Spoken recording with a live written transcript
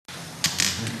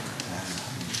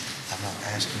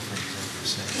asking for executive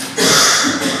session.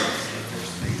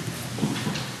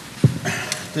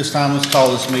 At this time, let's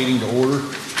call this meeting to order.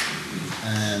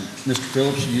 And Mr.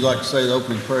 Phillips, would you like to say the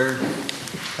opening prayer?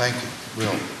 Thank you,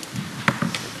 Will.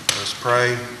 Let's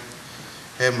pray.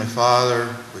 Heavenly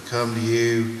Father, we come to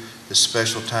you this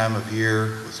special time of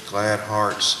year with glad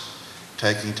hearts,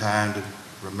 taking time to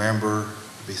remember,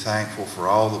 be thankful for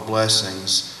all the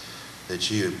blessings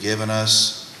that you have given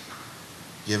us,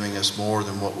 giving us more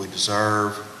than what we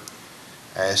deserve.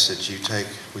 Ask that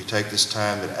we take this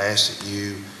time to ask that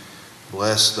you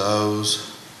bless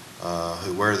those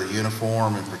who wear the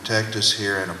uniform and protect us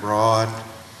here and abroad.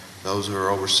 Those who are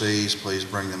overseas, please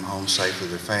bring them home safely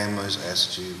to their families.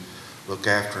 Ask that you look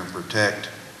after and protect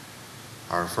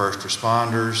our first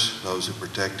responders, those who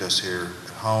protect us here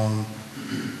at home.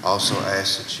 Also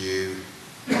ask that you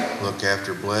look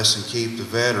after, bless, and keep the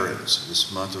veterans.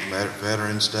 This month of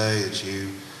Veterans Day, that you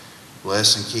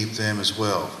bless and keep them as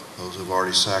well, those who have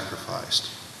already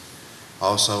sacrificed.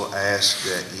 Also ask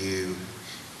that you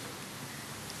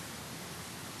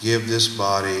give this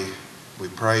body, we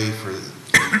pray for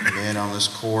the men on this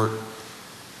court,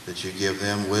 that you give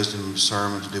them wisdom and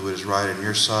discernment to do what is right in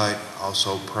your sight.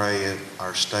 Also pray at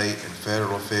our state and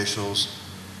federal officials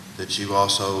that you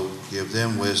also give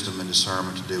them wisdom and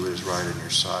discernment to do what is right in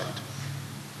your sight.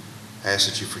 Ask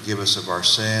that you forgive us of our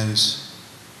sins.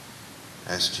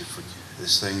 Ask that you forgive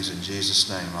these things in Jesus'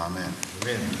 name. Amen.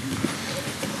 Amen.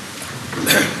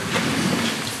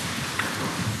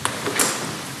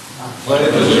 I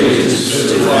pledge allegiance to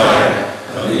the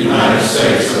flag of the United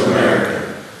States of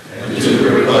America and to the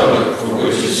republic for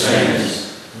which it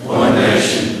stands, one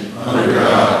nation, under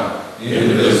God,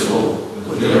 indivisible,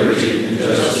 with liberty and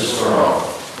justice for all.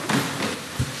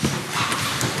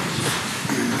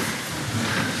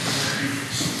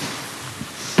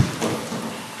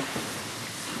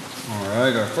 All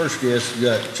right, our first guest, we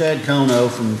got Chad Kono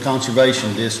from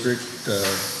Conservation District,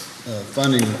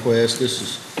 funding request. This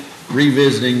is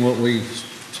revisiting what we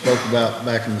spoke about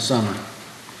back in the summer.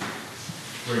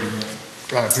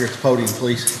 Right up here at the podium,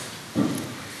 please.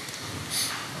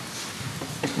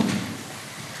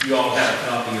 You all have a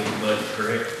copy of the budget,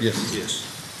 correct? Yes.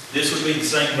 Yes. This would be the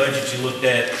same budget you looked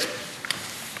at,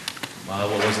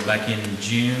 what was it, back in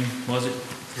June, was it?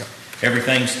 Yep.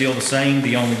 Everything's still the same.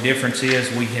 The only difference is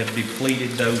we have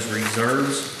depleted those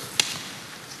reserves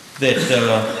that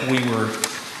we were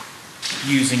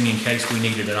using in case we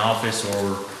needed an office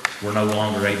or we're no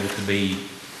longer able to be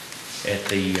at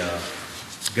the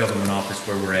government office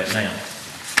where we're at now.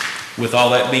 With all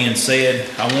that being said,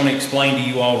 I want to explain to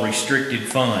you all restricted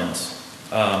funds.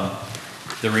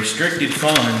 The restricted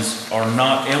funds are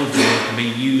not eligible to be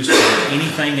used for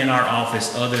anything in our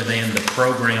office other than the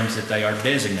programs that they are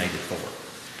designated for.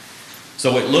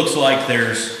 So it looks like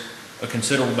there's a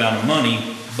considerable amount of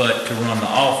money, but to run the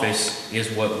office is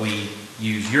what we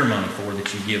use your money for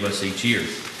that you give us each year.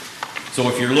 So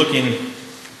if you're looking,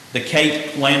 the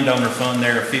Cape Landowner Fund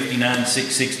there of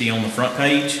 $59,660 on the front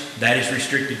page, that is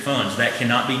restricted funds. That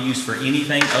cannot be used for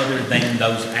anything other than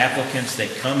those applicants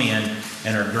that come in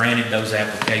and are granted those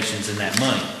applications and that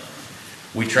money.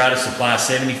 We try to supply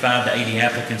 75 to 80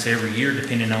 applicants every year,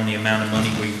 depending on the amount of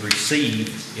money we receive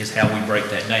is how we break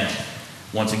that down.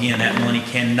 Once again, that money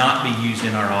cannot be used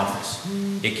in our office.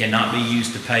 It cannot be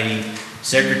used to pay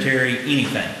secretary,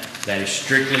 anything. That is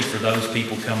strictly for those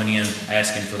people coming in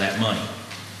asking for that money.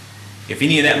 If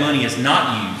any of that money is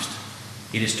not used,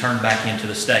 it is turned back into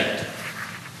the state.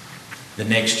 The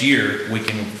next year, we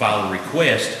can file a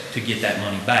request to get that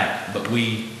money back, but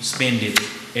we spend it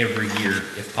every year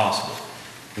if possible.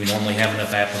 We normally have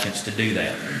enough applicants to do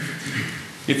that.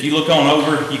 If you look on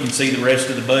over, you can see the rest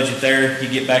of the budget there. You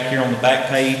get back here on the back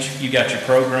page, you got your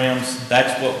programs.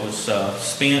 That's what was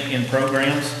spent in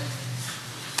programs.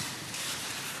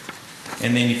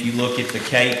 And then if you look at the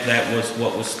Cape, that was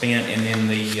what was spent, and then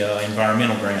the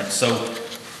environmental grants. So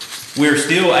we're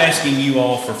still asking you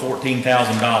all for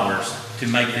 $14,000 to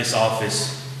make this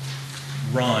office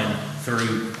run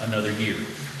through another year.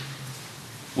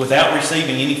 Without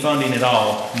receiving any funding at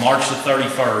all, March the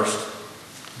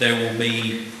 31st, there will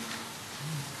be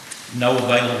no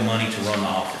available money to run the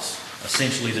office.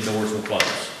 Essentially, the doors will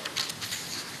close.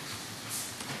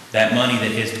 That money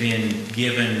that has been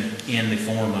given in the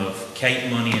form of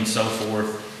Cape money and so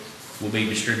forth will be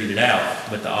distributed out,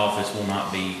 but the office will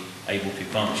not be able to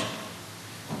function.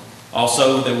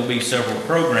 Also, there will be several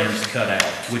programs cut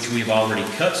out, which we've already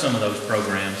cut some of those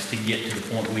programs to get to the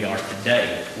point we are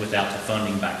today without the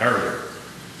funding back earlier.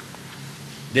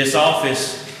 This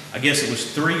office, I guess it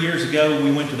was 3 years ago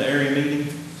we went to the area meeting,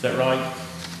 is that right?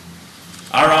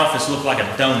 Our office looked like a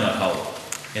donut hole.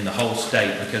 in the whole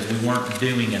state because we weren't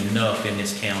doing enough in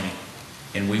this county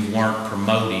and we weren't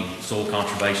promoting soil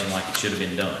conservation like it should have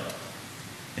been done.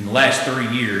 In the last 3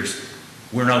 years,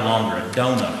 we're no longer a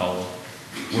donut hole.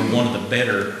 We're one of the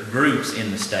better groups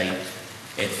in the state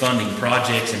at funding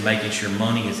projects and making sure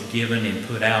money is given and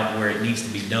put out where it needs to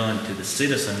be done to the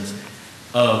citizens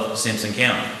of Simpson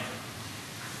County.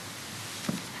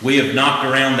 We have knocked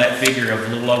around that figure of a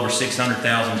little over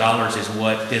 $600,000 is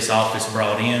what this office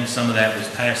brought in. Some of that was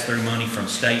pass-through money from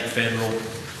state, federal,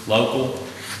 local.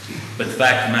 But the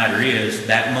fact of the matter is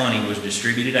that money was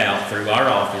distributed out through our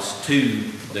office to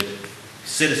the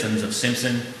citizens of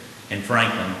Simpson and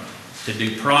Franklin to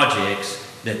do projects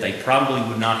that they probably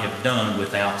would not have done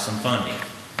without some funding.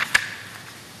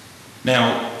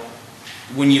 Now,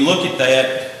 when you look at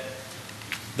that,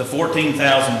 the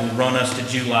 $14,000 will run us to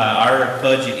July. Our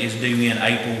budget is due in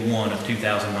April 1 of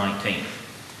 2019.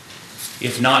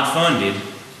 If not funded,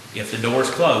 if the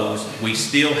door's closed, we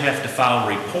still have to file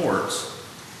reports.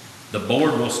 The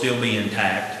board will still be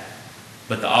intact,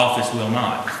 but the office will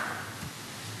not.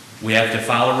 We have to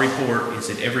file a report. Is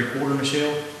it every quarter,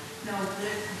 Michelle? No,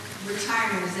 the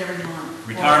retirement is every month.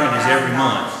 Retirement is every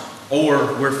month.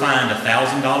 Or we're fined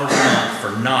 $1,000 a month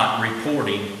for not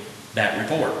reporting that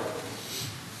report.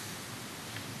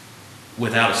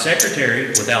 Without a secretary,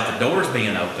 without the doors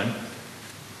being open,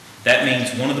 that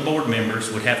means one of the board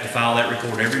members would have to file that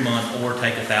report every month or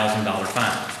take a $1,000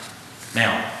 fine.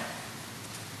 Now,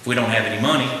 if we don't have any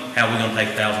money, how are we going to take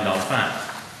a $1,000 fine?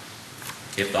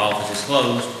 If the office is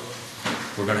closed,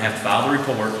 we're going to have to file the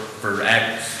report for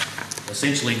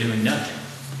essentially doing nothing.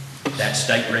 That's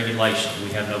state regulation.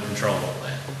 We have no control over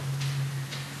that.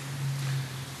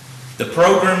 The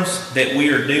programs that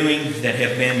we are doing that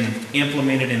have been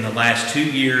implemented in the last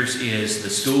 2 years is the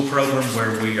school program,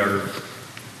 where we are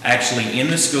actually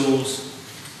in the schools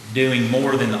doing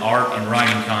more than the art and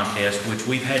writing contest, which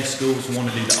we've had schools want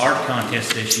to do the art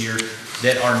contest this year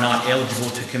that are not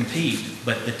eligible to compete,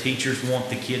 but the teachers want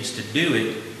the kids to do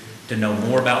it to know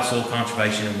more about soil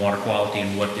conservation and water quality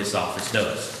and what this office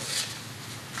does.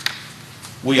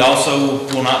 We also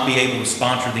will not be able to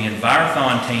sponsor the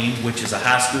Envirothon team, which is a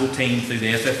high school team through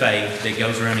the FFA that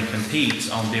goes around and competes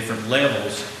on different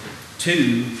levels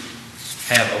to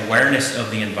have awareness of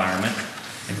the environment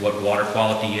and what water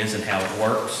quality is and how it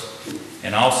works.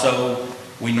 And also,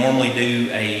 we normally do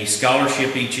a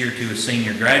scholarship each year to a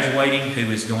senior graduating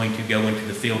who is going to go into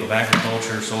the field of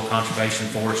agriculture, soil conservation,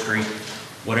 forestry,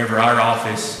 whatever our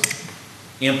office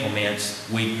implements,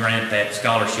 we grant that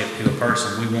scholarship to a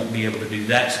person. We won't be able to do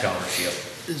that scholarship.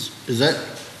 Is that,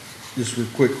 just a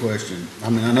quick question,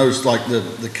 I mean, I noticed like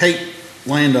the Cape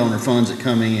landowner funds that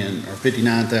come in are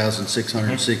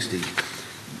 $59,660,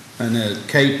 and the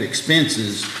Cape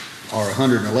expenses are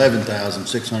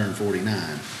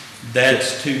 $111,649.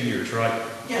 That's 2 years, right?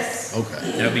 Yes.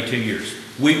 Okay. That'll be 2 years.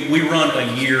 We run a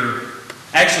year,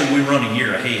 actually we run a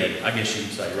year ahead, I guess you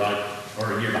can say, right?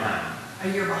 Or a year behind. A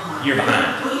year behind. Year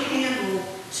behind. We handle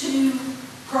 2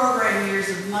 program years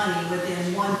of money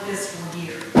within 1 fiscal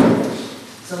year.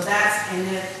 So that's how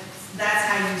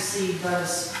you see the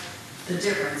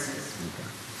differences.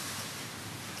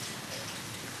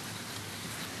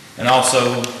 And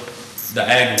also, the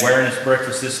Ag Awareness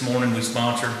Breakfast this morning we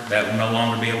sponsored, that will no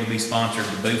longer be able to be sponsored.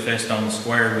 The Boo Fest on the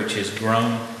Square, which has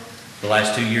grown the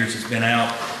last 2 years it's been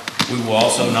out. We will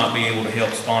also not be able to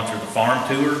help sponsor the farm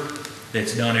tour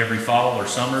that's done every fall or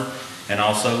summer, and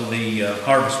also the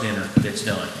harvest dinner that's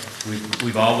done.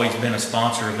 We've always been a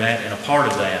sponsor of that and a part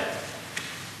of that,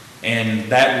 and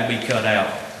that will be cut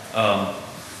out.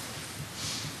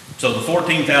 So the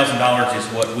 $14,000 is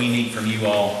what we need from you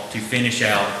all to finish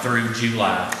out through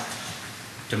July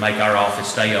to make our office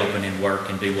stay open and work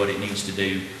and do what it needs to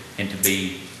do and to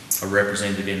be a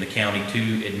representative in the county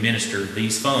to administer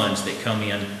these funds that come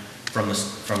in from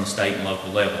the state and local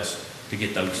levels to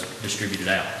get those distributed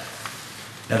out.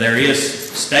 Now there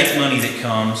is state money that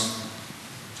comes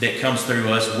through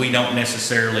us. We don't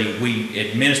necessarily, we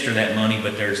administer that money,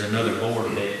 but there's another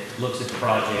board that looks at the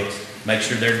projects, make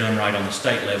sure they're done right on the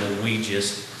state level. We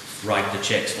just write the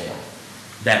checks for them.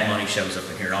 That money shows up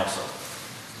in here also.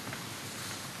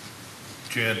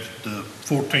 Chad, the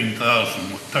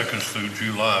 $14,000 will take us through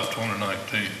July of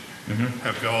 2019.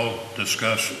 Have y'all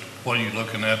discussed what are you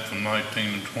looking at from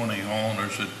 19 and 20 on, or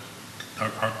is it,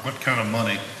 what kind of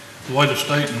money? The way the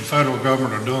state and federal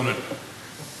government are doing it,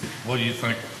 what do you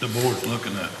think the board's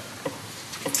looking at?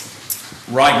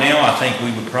 Right now, I think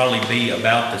we would probably be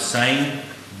about the same,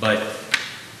 but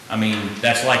I mean,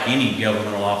 that's like any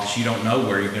governmental office. You don't know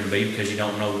where you're going to be because you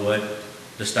don't know what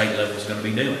the state level is going to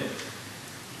be doing.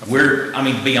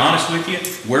 To be honest with you,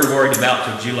 we're worried about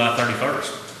till July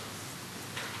 31st.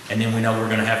 And then we know we're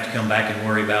gonna have to come back and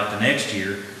worry about the next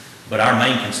year. But our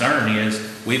main concern is,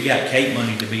 we've got CAPE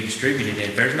money to be distributed, and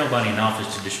if there's nobody in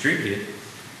office to distribute it,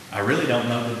 I really don't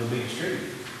know that it'll be distributed.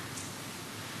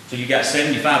 So you got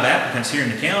 75 applicants here in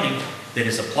the county that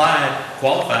has applied,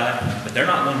 qualified, but they're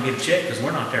not gonna get a check because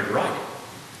we're not there to write it.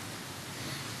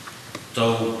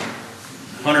 So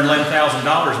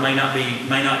 $111,000 may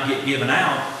not get given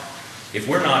out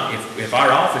if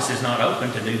our office is not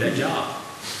open to do that job.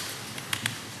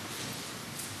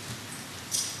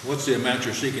 What's the amount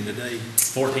you're seeking today?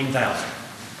 $14,000.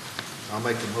 I'll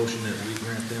make the motion that we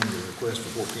grant them the request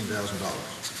for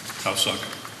 $14,000. I'll second.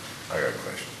 I got a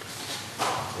question.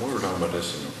 When we were talking about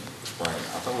this in the spring,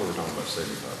 I thought we were talking about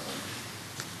 7,500.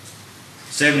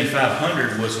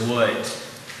 7,500 was what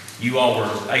you all were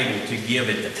able to give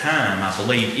at the time, I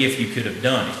believe, if you could have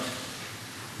done it.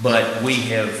 But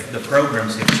the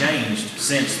programs have changed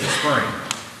since the spring.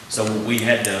 So we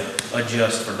had to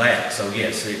adjust for that. So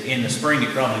yes, in the spring, it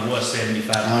probably was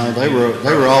 7,500. They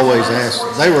were always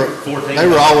asking for 14, We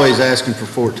were always asking for and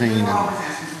 14.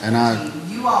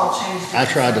 You all changed it. I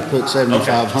tried to put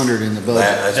 7,500 in the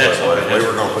budget. That's what it was. okay. We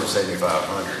were gonna put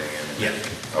 7,500 in.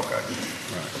 Yeah. Okay.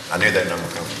 I knew that number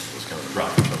was coming. Right.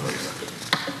 For some reason.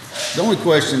 The only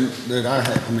question that I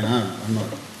have, I'm not,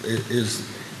 is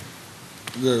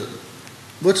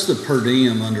what's the per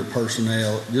diem under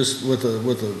personnel, just with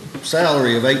a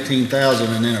salary of 18,000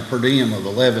 and then a per diem of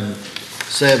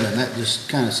 11,700, that just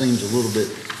kind of seems a little bit.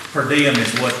 Per diem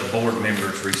is what the board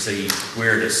members receive.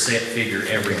 We're at a set figure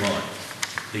every month.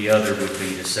 The other would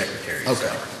be the secretary's Okay,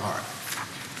 salary. all right.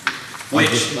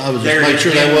 Which I was just there making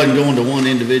sure that again- wasn't going to one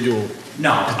individual.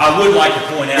 No, I would like to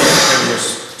point out that there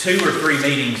was 2 or 3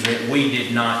 meetings that we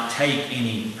did not take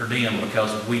any per diem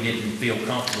because we didn't feel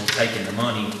comfortable taking the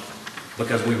money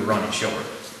because we were running short.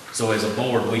 So as a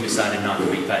board, we decided not to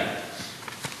be paid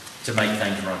to make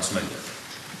things run smoother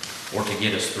or to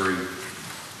get us through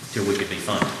till we could be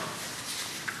funded.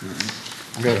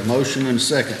 I got a motion and a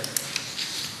second.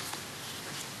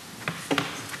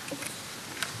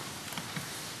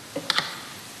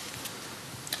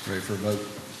 Ready for a vote?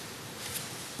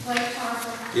 Blake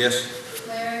Parker, Yes?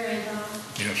 Larry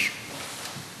Randolph, Yes.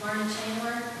 Martin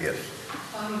Chandler, Yes.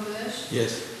 Bobby Bush,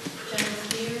 Yes. James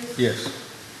Spears, Yes.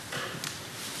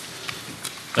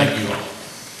 Thank you all.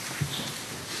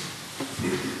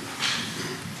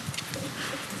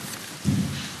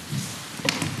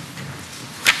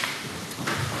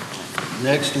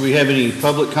 Next, do we have any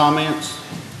public comments?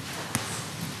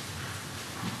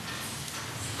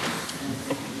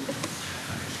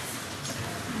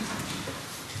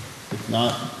 If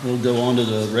not, we'll go on to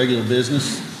the regular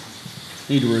business.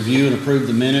 Need to review and approve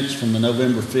the minutes from the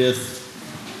November 5th.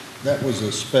 That was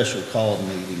a special called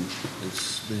meeting. It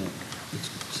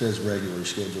says regular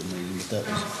scheduled meeting, but that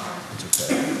was,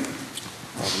 it's okay.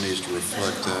 Probably needs to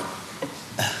reflect that.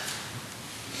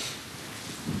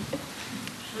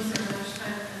 was there a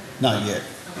motion? Not yet.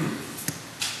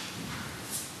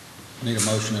 Need a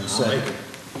motion and a second.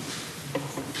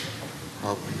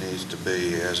 Probably needs to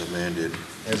be as amended.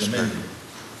 As amended.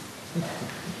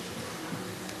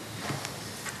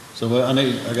 So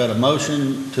I got a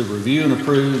motion to review and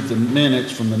approve the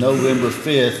minutes from the November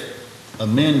 5th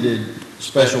amended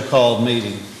special called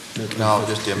meeting. No,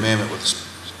 just the amendment with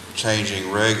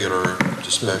changing regular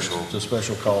to special. It's a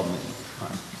special called meeting. All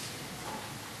right.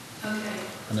 Okay,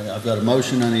 And then I've got a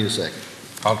motion, I need a second.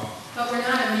 but we're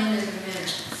not amending the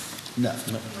minutes, No,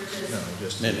 No, we're just,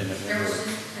 just. there was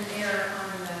just an error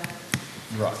on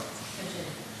the right,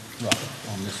 agenda. right,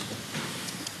 on this,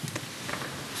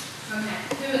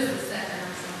 Okay, who is the second,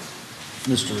 I'm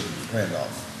sorry? Mr.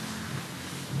 Randolph.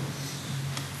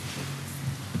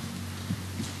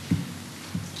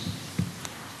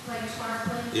 Blake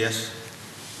Sparkman, Yes?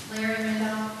 Larry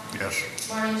Randolph, Yes.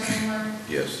 Martin Chandler,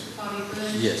 Yes. Bobby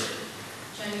Bush. Yes.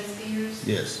 Jamie Spears,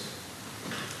 Yes.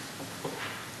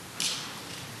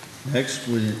 Next,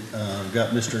 we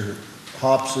got Mr.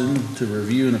 Hobson to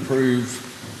review and approve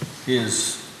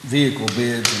his vehicle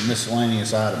bids and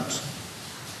miscellaneous items.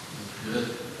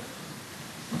 Good.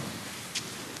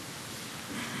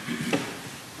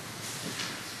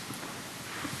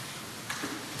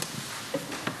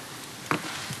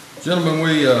 Gentlemen,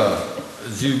 we,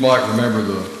 as you might remember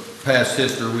the past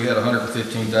history, we had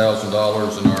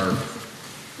 $115,000 in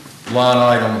our line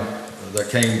item that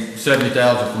came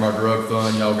 $70,000 from our drug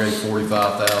fund. Y'all gave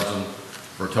 $45,000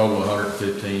 for a total of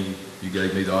 $115,000. You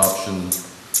gave me the option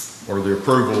or the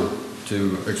approval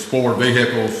to explore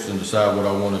vehicles and decide what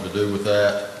I wanted to do with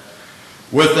that.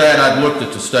 With that, I've looked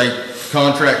at the state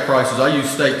contract prices. I use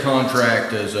state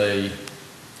contract as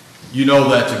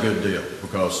that's a good deal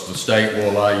because the state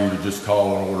will allow you to just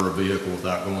call and order a vehicle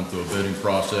without going through a bidding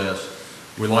process.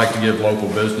 We like to give local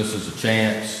businesses a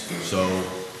chance, so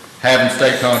having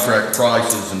state contract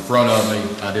prices in front of me,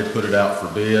 I did put it out for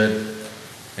bid.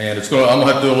 And I'm gonna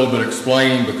have to do a little bit of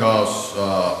explaining because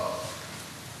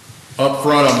up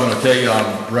front, I'm gonna tell you,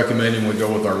 I'm recommending we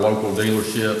go with our local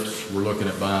dealerships. We're looking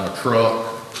at buying a truck,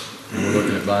 and we're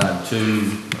looking at buying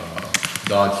 2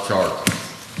 Dodge Chargers.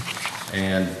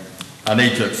 And I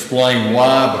need to explain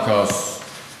why, because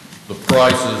the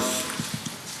prices,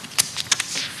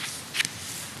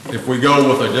 if we go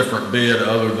with a different bid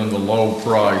other than the low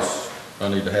price, I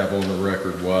need to have on the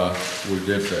record why we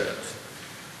did that.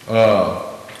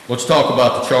 Let's talk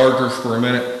about the Chargers for a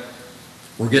minute.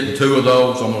 We're getting 2 of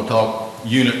those. I'm going to talk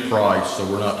unit price, so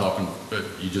we're not talking,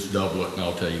 you just double it and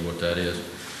I'll tell you what that is.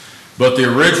 But the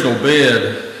original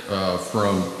bid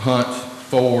from Hunt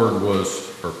Ford was,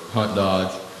 or Hunt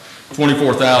Dodge,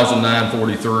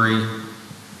 $24,943,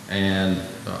 and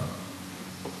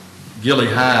Gilly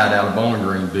Hyde out of Bowling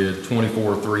Green bid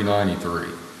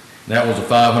 $24,393. That was a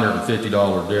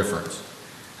 $550 difference.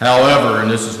 However,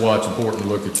 and this is why it's important to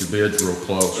look at your bids real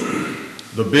close,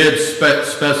 the bid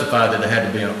specified that it had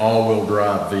to be an all-wheel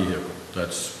drive vehicle.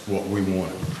 That's what we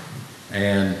wanted.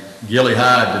 And Gilly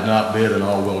Hyde did not bid an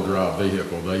all-wheel drive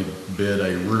vehicle. They bid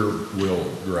a rear-wheel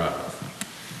drive.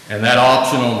 And that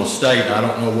option on the state, I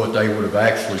don't know what they would have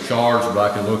actually charged,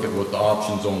 but I can look at what the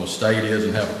options on the state is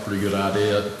and have a pretty good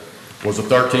idea, was a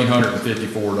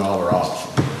 $1,354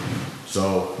 option.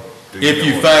 So if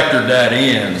you factored that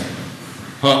in,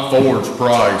 Hunt Ford's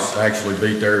price actually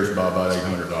beat theirs by about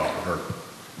 $800.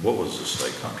 What was the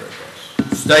state contract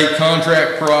price? State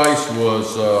contract price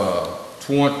was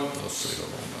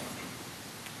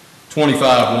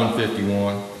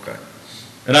 $25,151. Okay.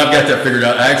 And I've got that figured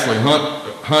out. Actually,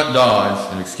 Hunt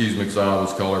Dodge, and excuse me because I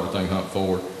always call everything Hunt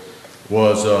Ford,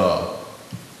 was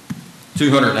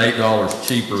 $208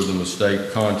 cheaper than the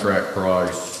state contract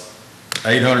price,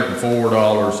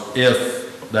 $804 if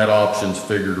that option's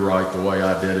figured right the way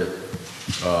I did it,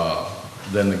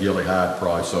 than the Gilly Hyde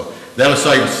price. So that'll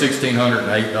save us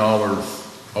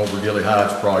 $1,608 over Gilly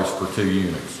Hyde's price for 2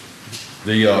 units.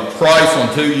 The price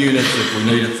on 2 units, if we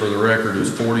need it for the record, is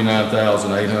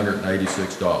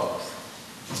 $49,886.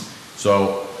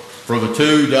 So for the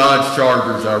 2 Dodge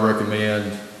Chargers, I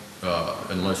recommend,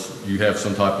 unless you have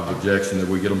some type of objection, that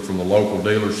we get them from the local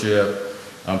dealership.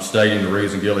 I'm stating the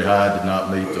reason Gilly Hyde did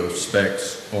not meet the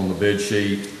specs on the bid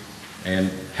sheet,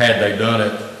 and had they done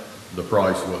it, the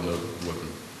price wouldn't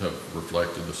have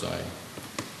reflected the same.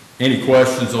 Any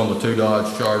questions on the 2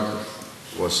 Dodge Chargers?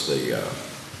 What's the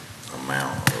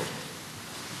amount of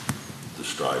the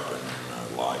striping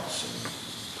and lights and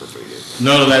per vehicle?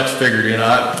 None of that's figured in.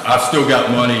 I've still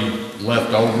got money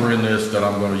left over in this that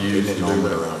I'm going to use to do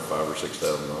that. Around $5,000 or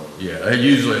 $6,000. Yeah,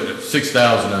 usually $6,000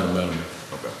 at a minimum.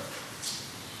 Okay.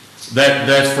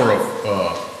 That's for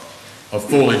a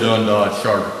fully done Dodge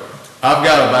Charger. I've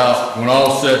got about, when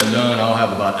all's said and done, I'll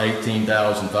have about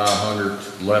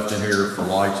 $18,500 left in here for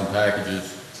lights and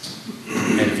packages.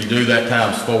 And if you do that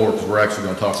times 4, because we're actually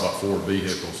going to talk about 4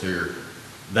 vehicles here,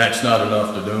 that's not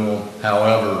enough to do them.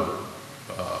 However,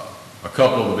 a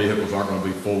couple of the vehicles aren't going to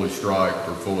be fully striped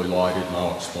or fully lighted, and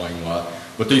I'll explain why.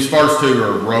 But these first 2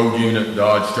 are road unit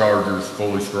Dodge Chargers,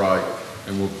 fully striped,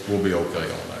 and we'll be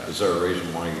okay on that. Is there a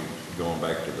reason why you're going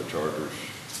back to the Chargers?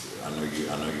 I know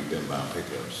you've been buying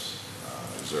pickups.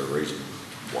 Is there a reason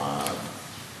why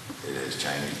it has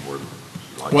changed?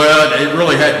 Well, it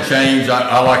really hadn't changed.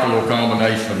 I like a little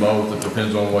combination of both. It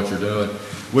depends on what you're doing.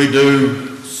 We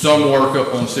do some work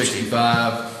up on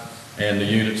 65, and the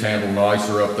units handle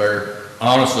nicer up there.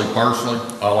 Honestly, personally,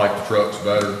 I like the trucks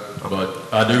better, but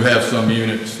I do have some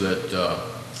units that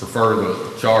prefer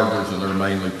the Chargers, and they're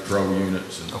mainly patrol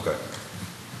units. Okay.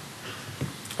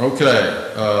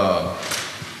 Okay.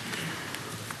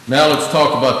 Now let's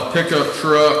talk about the pickup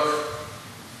truck,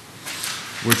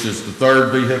 which is the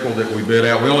 3rd vehicle that we bid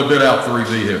out. We only bid out 3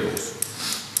 vehicles.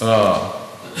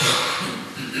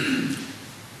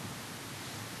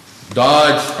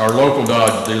 Dodge, our local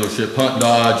Dodge dealership, Hunt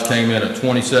Dodge, came in at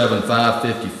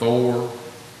 $27,554,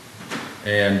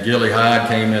 and Gilly Hyde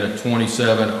came in at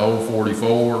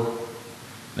 $27,044.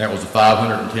 That was a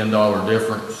 $510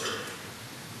 difference.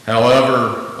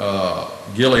 However,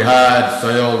 Gilly Hyde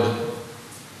failed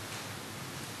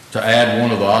to add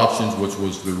one of the options, which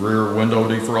was the rear window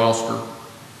defroster,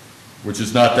 which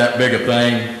is not that big a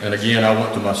thing. And again, I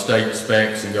went to my state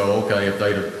specs and go, okay, if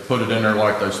they'd have put it in there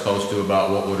like they're supposed to, about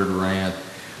what would it have ran?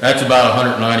 That's about a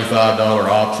 $195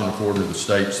 option according to the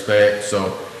state spec.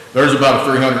 So there's about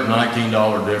a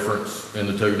 $319 difference in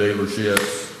the two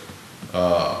dealerships.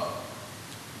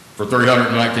 For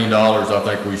 $319, I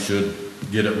think we should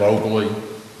get it locally,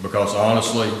 because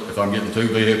honestly, if I'm getting two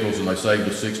vehicles and they saved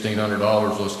us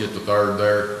 $1,600, let's get the third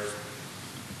there.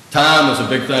 Time is a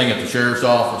big thing at the sheriff's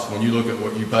office. When you look at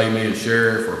what you pay me as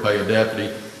sheriff or pay a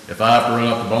deputy, if I have to run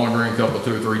up to Bowling Green two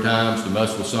or three times to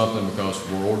mess with something because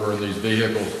we're ordering these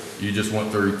vehicles, you just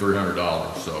went through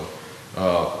 $300. So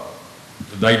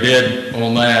they did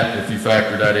on that, if you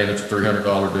factor that in, it's a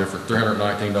 $300 difference,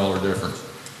 $319 difference.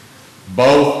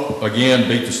 Both, again,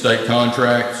 beat the state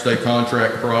contract. State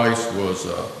contract price was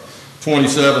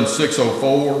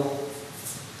 $27,604.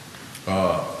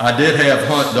 I did have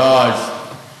Hunt Dodge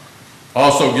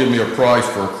also give me a price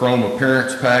for a chrome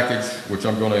appearance package, which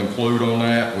I'm going to include on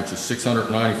that, which is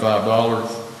 $695.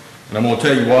 And I'm going to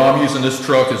tell you why I'm using this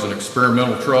truck as an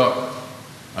experimental truck.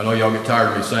 I know y'all get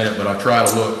tired of me saying it, but I try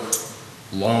to look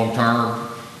long-term.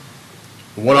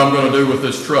 What I'm going to do with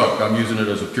this truck, I'm using it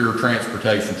as a pure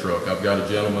transportation truck. I've got a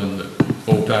gentleman that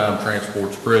full-time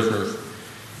transports prisoners.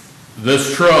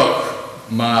 This truck,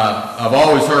 I've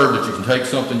always heard that you can take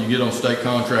something you get on state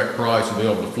contract price and be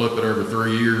able to flip it every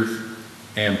 3 years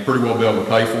and pretty well be able to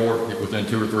pay for it, get within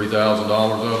 $2,000 or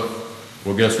 $3,000 of it.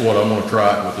 Well, guess what? I'm going to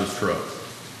try it with this truck.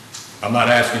 I'm not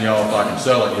asking y'all if I can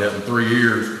sell it yet. In 3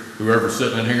 years, whoever's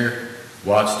sitting in here,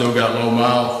 while it's still got low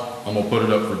miles, I'm going to put it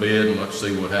up for bid and let's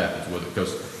see what happens with it.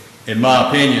 Because in my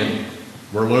opinion,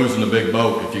 we're losing the big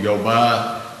boat. If you go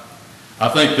buy, I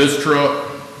think this truck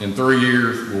in 3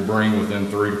 years will bring within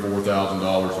 $3,000 to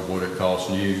 $4,000 of what it costs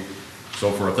new.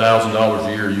 So for $1,000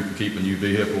 a year, you can keep a new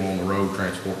vehicle on the road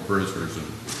transporting prisoners, and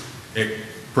it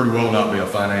pretty well not be a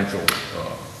financial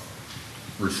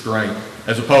restraint,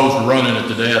 as opposed to running it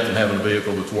to death and having a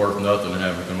vehicle that's worth nothing and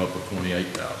having to come up with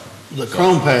 $28,000. The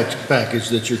chrome package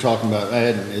that you're talking about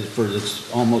adding is for, it's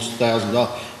almost $1,000.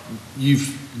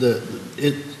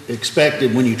 It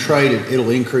expected when you trade it, it'll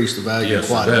increase the value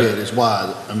quite a bit, is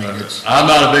why, I mean, it's. I'm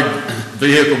not a big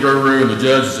vehicle guru, and the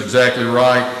judge is exactly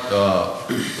right.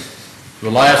 The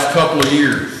last couple of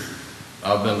years,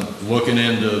 I've been looking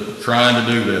into trying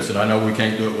to do this, and I know we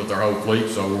can't do it with our whole fleet,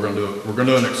 so we're going to do it. We're going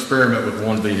to do an experiment with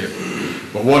one vehicle.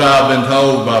 But what I've been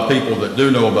told by people that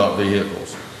do know about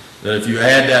vehicles, that if you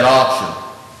add that option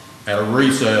at a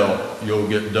resale, you'll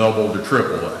get double to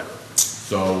triple that.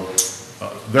 So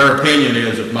their opinion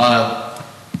is, if my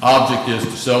object is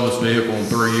to sell this vehicle in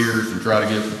 3 years and try to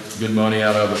get good money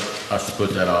out of it, I should put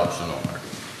that option on there.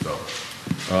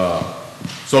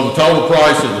 So the total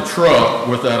price of the truck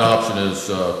with that option is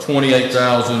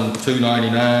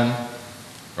 $28,299,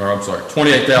 or I'm sorry,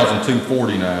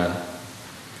 $28,249,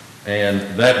 and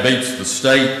that beats the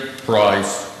state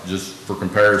price, just for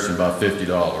comparison, by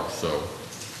 $50. So,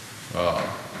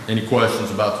 any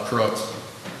questions about the truck?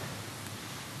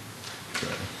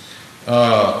 Okay.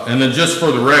 And then just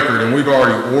for the record, and we've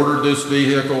already ordered this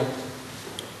vehicle.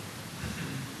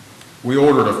 We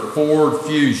ordered a Ford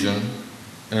Fusion,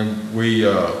 and we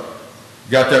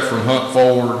got that from Hunt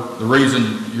Ford. The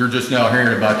reason you're just now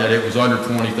hearing about that, it was under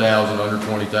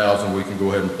 $20,000, we can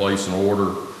go ahead and place an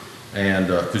order. And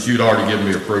because you'd already given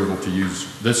me approval to use,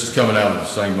 this is coming out of the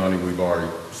same money we've already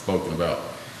spoken about.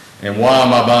 And why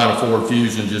am I buying a Ford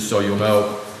Fusion, just so you'll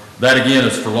know? That again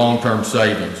is for long-term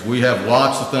savings. We have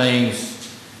lots of things.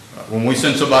 When we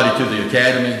send somebody to the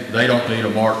academy, they don't need a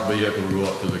marked vehicle to go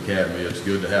up to the academy. It's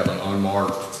good to have an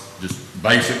unmarked, just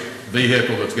basic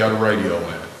vehicle that's got a radio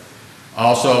in it.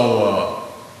 Also,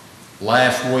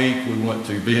 last week we went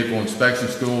to vehicle inspection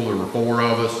school. There were 4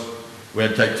 of us. We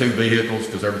had to take 2 vehicles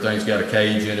because everything's got a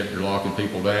cage in it. You're locking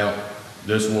people down.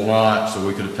 This will not, so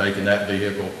we could have taken that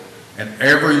vehicle. And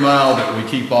every mile that we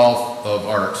keep off of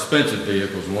our expensive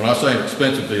vehicles, and when I say an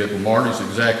expensive vehicle, Marty's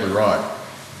exactly right.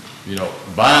 You know,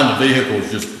 buying the vehicle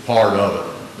is just part of it.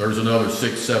 There's another $6,000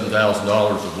 to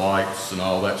 $7,000 of lights and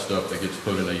all that stuff that gets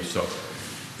put in these. So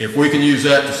if we can use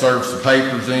that to service the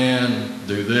papers in,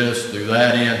 do this, do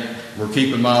that in, we're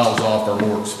keeping miles off our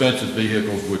more expensive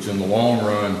vehicles, which in the long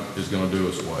run is going to do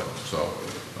us well. So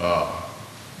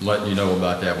letting you know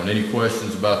about that one. Any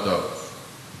questions about those?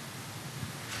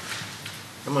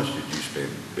 How much did you spend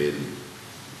bidding?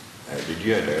 Did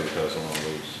you have to advertise on all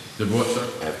these? Did what, sir?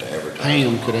 Have to advertise? Pam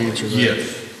on could all answer these? that. Yes.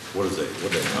 What is that?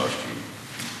 What did that cost you?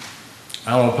 I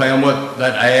don't know, Pam, what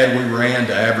that ad we ran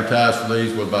to advertise for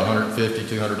these was about $150,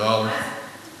 $200? No,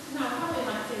 probably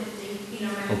like 50, you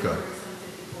know, maybe Okay. 40, some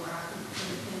 54, I think, it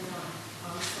depends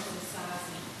on the size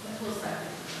and the full size.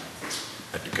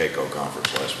 At the KCO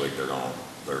conference last week,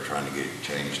 they're trying to get it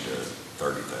changed to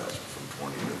 30,000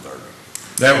 from 20 to 30.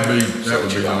 That would be You don't have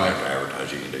nice. to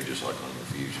advertise, you can do just like on your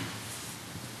Fusion.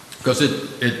 Because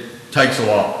it takes a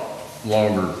lot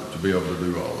longer to be able to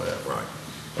do all that. Right.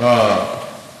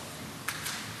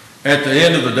 At the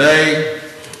end of the day,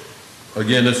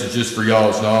 again, this is just for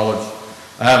y'all's knowledge,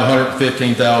 I have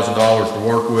 $115,000 to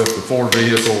work with. The 4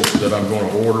 vehicles that I'm going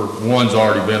to order, one's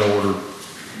already been ordered,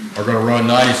 are going to run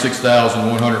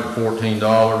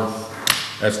 $96,114.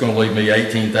 That's going to leave me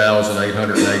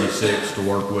 $18,886 to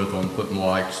work with on putting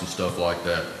lights and stuff like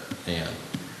that in.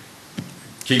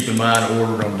 Keep in mind,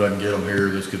 ordering them doesn't get them here.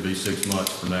 This could be 6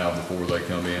 months from now before they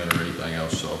come in or anything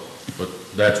else, so, but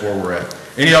that's where we're at.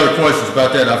 Any other questions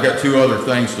about that? I've got 2 other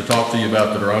things to talk to you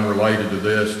about that are unrelated to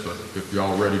this, but if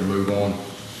y'all ready to move on,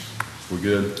 we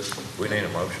good? We need a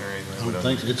motion or anything? I don't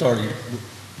think so. It's already,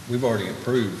 we've already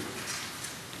approved.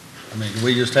 I mean, do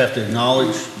we just have to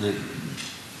acknowledge that?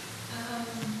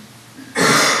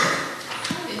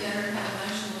 Probably better to have a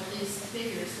motion with these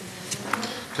figures and then.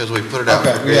 Because we put it out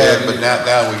Okay, for yeah. bid, but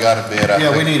now we got a bid, I Yeah,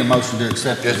 we think. need a motion to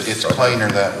accept Just, this. it's cleaner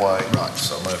that way. Right,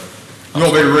 so moved. You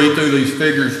want me to read through these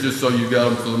figures just so you got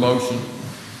them for the motion?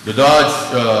 The Dodge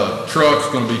truck's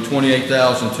going to be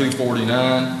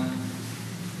 $28,249.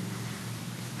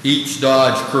 Each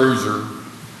Dodge Cruiser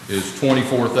is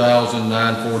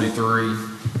 $24,943,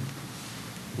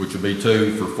 which would be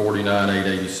 2 for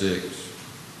 $49,886.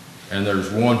 And there's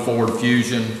 1 Ford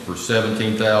Fusion for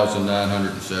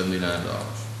 $17,979.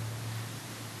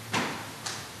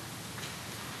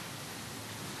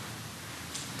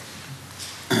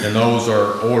 And those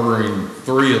are ordering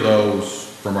 3 of those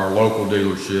from our local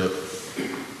dealership,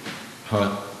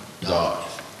 Hunt Dodge.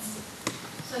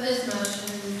 So this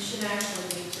motion should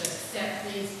actually be to accept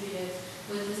these bids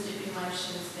with the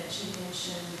stipulations that you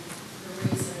mentioned, the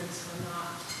reasons for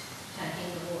not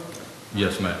taking the order.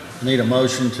 Yes, ma'am. I need a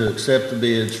motion to accept the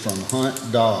bids from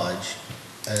Hunt Dodge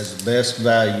as the best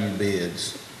value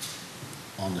bids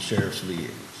on the sheriff's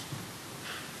vehicles.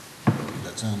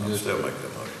 That sound I'll good? still make the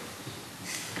motion.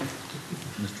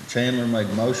 Mr. Chandler made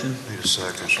the motion. Need a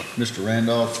second. Mr.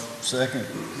 Randolph, second.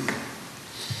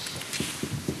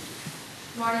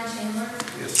 Martin Chandler?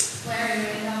 Yes. Larry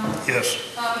Randolph? Yes.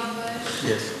 Bobby Bush?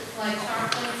 Yes. Blake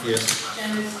Hartley? Yes.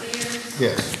 James Spears?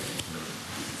 Yes.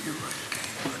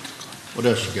 What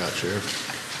else you got, Sheriff?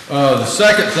 The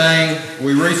second thing,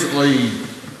 we recently,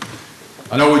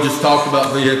 I know we just talked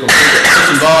about vehicles. This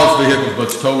involves vehicles, but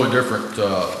it's a totally different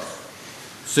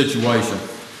situation.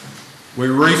 We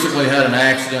recently had an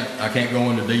accident. I can't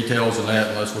go into details on that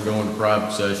unless we go into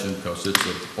private session because it's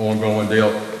an ongoing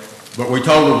deal. But we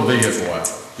totaled the vehicle out,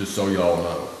 just so y'all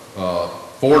know.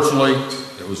 Fortunately,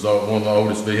 it was one of the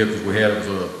oldest vehicles we had. It was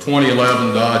a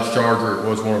 2011 Dodge Charger. It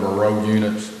was one of our road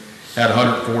units. Had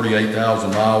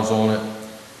 148,000 miles on it.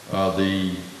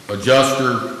 The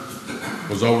adjuster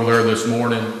was over there this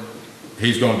morning.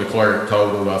 He's going to declare it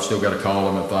totaled. I've still got to call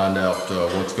him and find out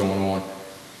what's going on.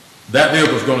 That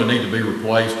vehicle is going to need to be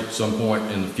replaced at some point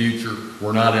in the future.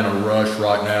 We're not in a rush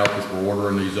right now because we're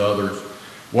ordering these others.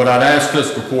 What I'd ask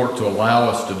fiscal court to allow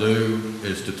us to do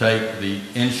is to take the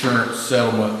insurance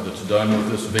settlement that's done with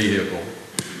this vehicle.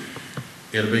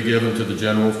 It'll be given to the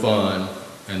general fund,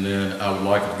 and then I would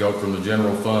like it to go from the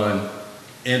general fund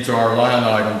into our line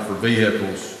item for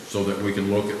vehicles so that we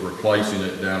can look at replacing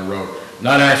it down the road.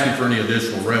 Not asking for any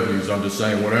additional revenues, I'm just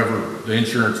saying whatever the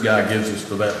insurance guy gives us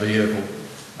for that vehicle,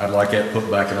 I'd like that put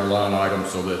back in our line item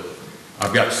so that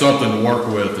I've got something to work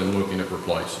with in looking at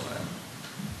replacing that.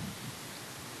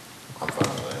 I'm fine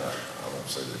with that. I won't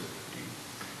say that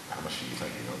how much do you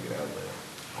think you're gonna get out of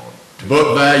that?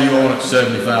 Book value on it,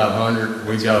 $7,500.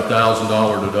 We've got a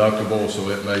 $1,000 deductible, so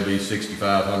it may be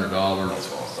 $6,500. That's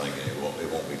what I was thinking. It won't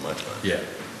be much money. Yeah,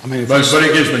 I mean, but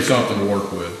it gives me something to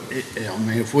work with. I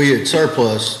mean, if we had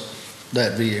surplus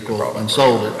that vehicle and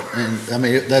sold it, and, I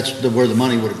mean, that's where the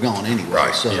money would have gone anyway.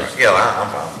 Right, So, yeah, I'm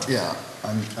fine with it. yeah,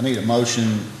 I need a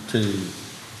motion to,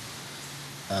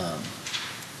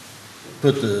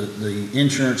 put the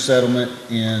insurance settlement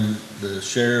in the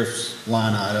sheriff's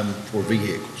line item for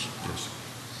vehicles.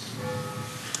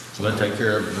 So that take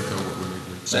care of it, that's what we need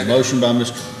to do. A motion by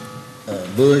Mr.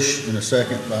 Bush and a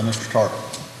second by Mr. Tarver.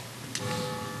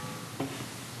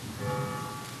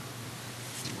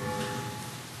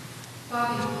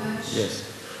 Bobby Bush? Yes.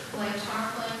 Blake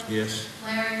Hartley? Yes.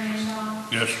 Larry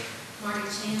Randolph? Yes. Marty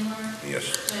Chandler? Yes.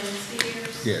 James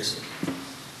Spears? Yes.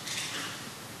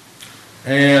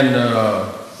 And,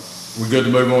 we good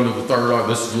to move on to the third item?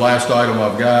 This is the last item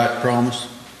I've got. Promise?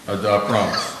 I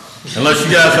promise. Unless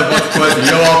you guys have a bunch of questions,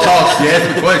 you know, I'll talk, you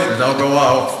ask me questions, I'll go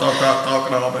out, I'll start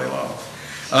talking all day long.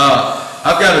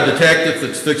 I've got a detective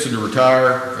that's fixing to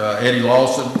retire, Eddie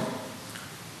Lawson.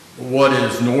 what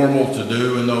is normal to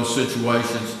do in those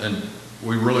situations, and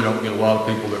we really don't get a lot of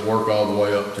people that work all the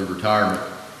way up to retirement,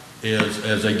 is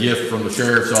as a gift from the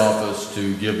sheriff's office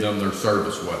to give them their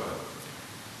service weapon.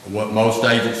 What most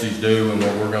agencies do and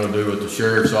what we're going to do at the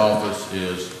sheriff's office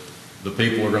is the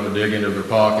people are going to dig into their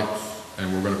pockets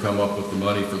and we're going to come up with the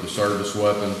money for the service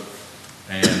weapon,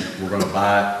 and we're going to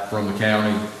buy it from the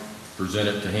county, present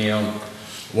it to him.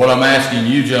 What I'm asking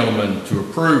you gentlemen to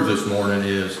approve this morning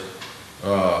is,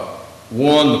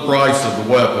 one, the price of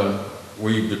the weapon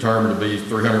we've determined to be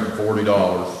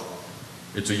 $340.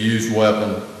 It's a used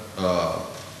weapon.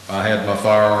 I had my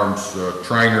firearms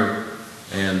trainer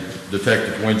and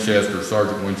Detective Winchester,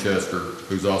 Sergeant Winchester,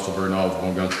 who's also very knowledgeable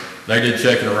on guns. They did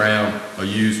checking around. A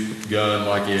used gun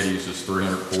like Eddie's is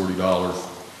 $340.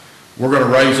 We're going to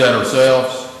raise that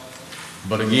ourselves,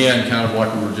 but again, kind of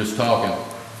like we were just talking,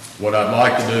 what I'd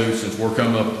like to do, since we're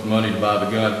coming up with money to buy the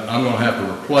gun, I'm going to have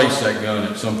to replace that gun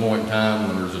at some point in time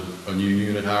when there's a new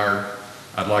unit hired.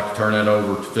 I'd like to turn that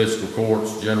over to fiscal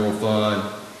courts, general fund,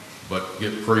 but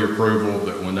get pre-approval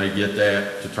that when they get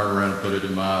that, to turn around and put it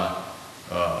in my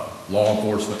law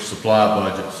enforcement supply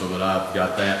budget so that I've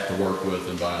got that to work with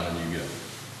in buying a new gun.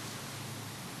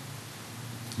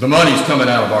 The money's coming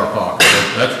out of our pocket.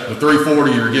 That's the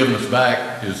 $340 you're giving us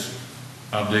back is,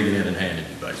 I'm digging in and handing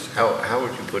you basically. How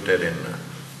would you put that in,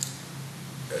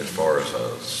 as far as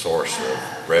a source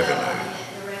of revenue?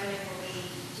 The revenue will be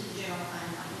to the general fund,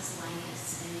 like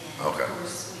miscellaneous, and then, Okay. of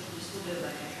course, we'll do a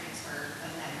budget transfer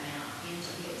of that amount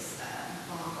into his,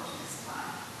 law enforcement supply.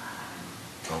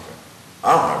 Okay. I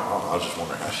don't know, I was just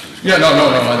wondering how she was. Yeah, no,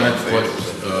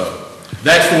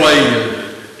 that's the way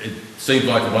it seems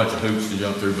like a bunch of hoops to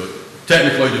jump through, but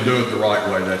technically to do it the right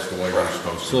way, that's the way we're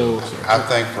supposed to do it. So. I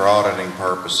think for auditing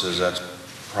purposes,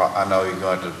 I know you're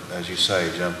going to, as you say,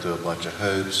 jump through a bunch of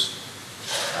hoops.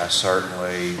 I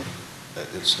certainly,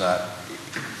 it's not,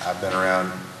 I've been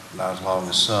around not as long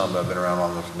as some, but I've been around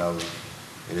long enough to know that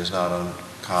it is not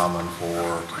uncommon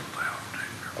for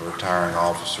a retiring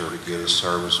officer to get a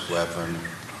service weapon.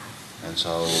 And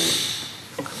so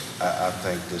I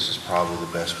think this is probably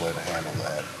the best way to handle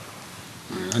that.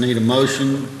 I need a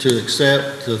motion to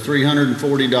accept the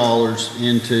 $340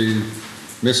 into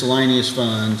miscellaneous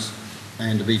funds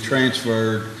and to be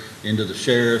transferred into the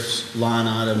sheriff's line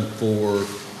item for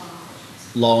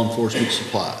law enforcement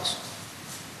supplies.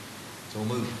 So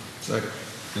moved. Second.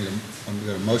 I've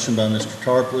got a motion by Mr.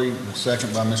 Tarpley and a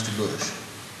second by Mr. Bush.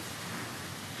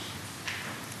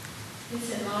 It's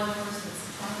in law enforcement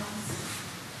supplies.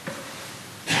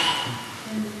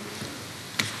 And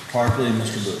Tarpley and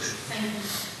Mr. Bush. thank you.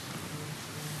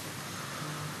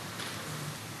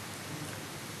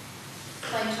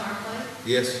 Clay Tarpley,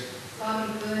 Yes.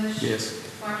 Bobby Bush. Yes.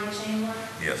 Marty Chandler,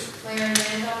 Yes. Larry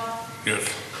Randolph, Yes.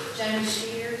 Jamie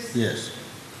Spears. Yes.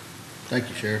 Thank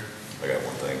you, Sheriff. I got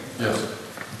one thing. Yes.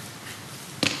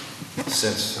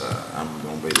 Since I'm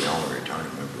going to be the only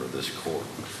returning member of this court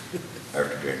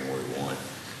after January 1,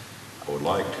 I would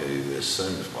like to, as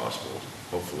soon as possible,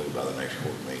 hopefully by the next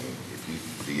court meeting,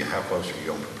 how close are you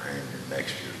going to preparing your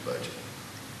next year's budget?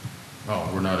 Oh,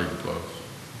 we're not even close.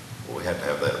 Well, we have to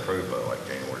have that approved by like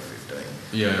January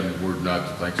 15th. Yeah, and we're not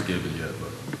to Thanksgiving yet,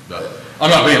 but I'm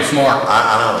not being smart.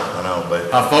 I know,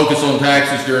 but. I focus on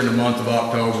taxes during the month of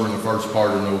October and the first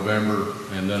part of November,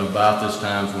 and then about this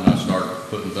time is when I start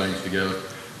putting things together.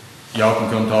 Y'all can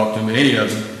come talk to me, any of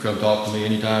you can come talk to me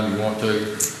anytime you want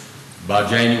to. By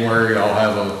January, I'll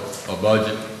have a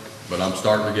budget, but I'm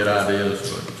starting to get ideas,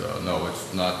 but no,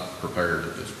 it's not prepared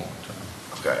at this point in time.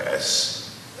 Okay,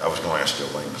 I was going to ask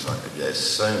Elaine something. As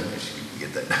soon as you can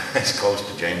get that, as close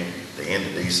to January, the end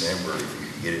of December, if you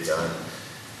can get it done,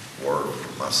 or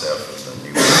myself as the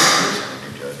new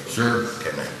judge. Sure.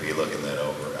 Can I be looking that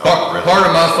over? Part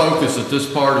of my focus at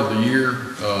this part of the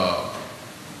year,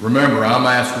 remember, I'm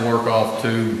asked to work off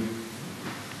 2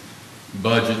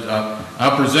 budget.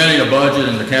 I'm presenting a budget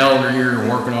in the calendar year and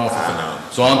working off of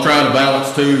it. So I'm trying to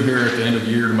balance 2 here at the end of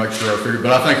the year to make sure I figure,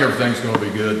 but I think everything's going to be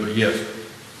good. But yes,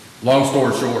 long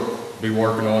story short, be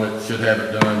working on it. Should have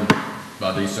it done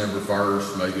by December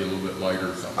 1st, maybe a little bit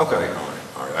later or something. Okay,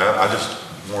 all right. I just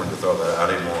wanted to throw that, I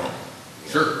didn't want to.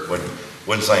 Sure.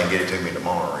 Wouldn't say get it to me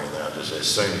tomorrow or anything. I just, as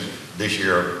soon as this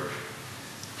year,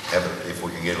 if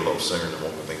we can get it a little sooner than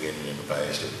what we've been getting in the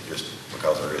past, just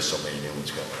because there is so many new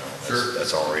ones coming on. Sure.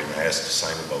 That's all reason I asked, the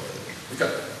same with both of you.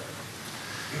 Okay.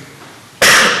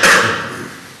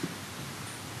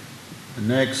 The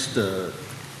next,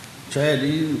 Chad, do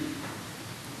you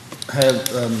have,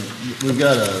 we've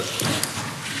got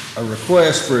a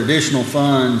request for additional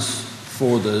funds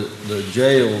for the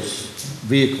jail's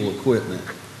vehicle equipment.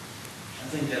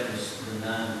 think that was the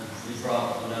 9, we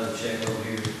brought another check over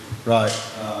here, Right.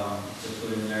 to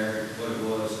put in there. What it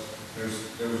was,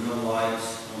 there was no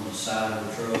lights on the side of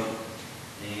the truck,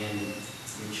 and we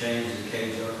changed the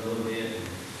cage up a little bit,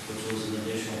 which was an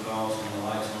additional cost, and the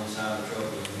lights on the side of the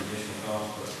truck was an additional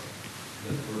cost, but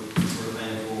we're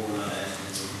paying for, we're not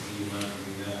asking for any money from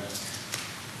you guys.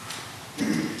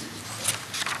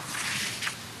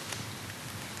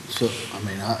 So, I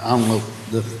mean, I don't know,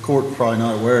 the court's probably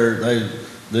not aware,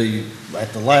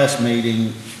 at the last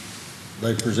meeting,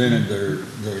 they presented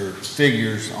their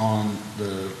figures on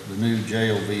the new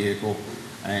jail vehicle,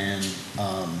 and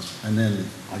then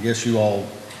I guess you all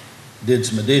did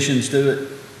some additions to it,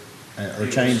 or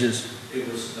changes?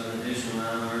 It was an additional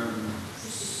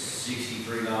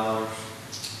 $963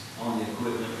 on the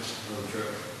equipment of the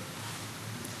truck.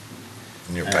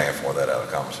 And you're paying for that out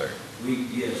of commissary?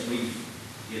 Yes, we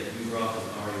already brought the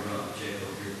check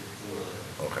over here for that.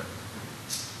 Okay.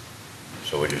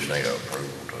 So we just need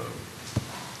approval to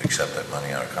accept that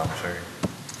money out of commissary?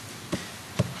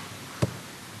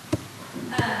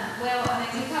 Well, I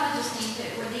mean, we probably just need to,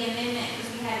 with the amendment,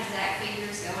 because we had exact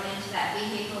figures going into that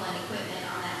vehicle and equipment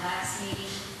on that last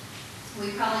meeting,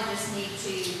 we probably just need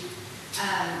to,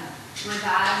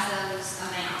 revise those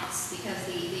amounts, because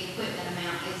the equipment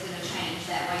amount is gonna change,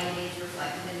 that way it is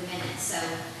reflected in the minutes. So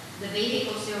the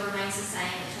vehicle still remains the same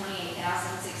at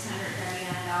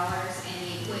 $28,639, and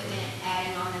the equipment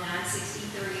adding on the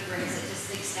 $963 brings it to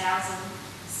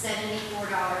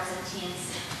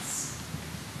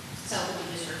 $6,074.10. So we can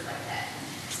just reflect that.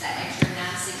 It's that extra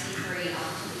 $963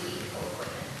 onto the vehicle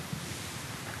equipment.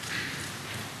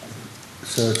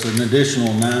 So it's an additional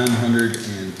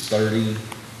 930,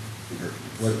 or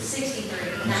what? 63.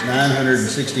 It's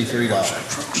 $963.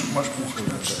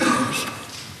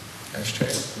 That's cheap.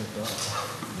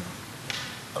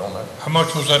 I don't know. How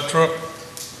much was that truck?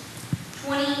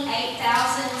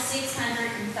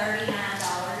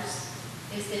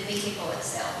 $28,639 is the vehicle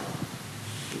itself.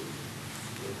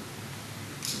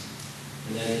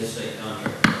 And that is state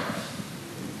contract price.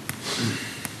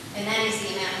 And that is the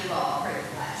amount you all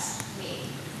approved last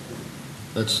meeting.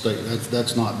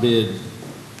 That's not bid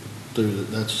through,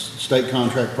 that's state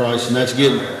contract price, and that's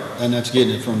getting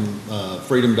it from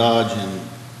Freedom Dodge in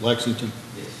Lexington.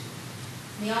 Yes.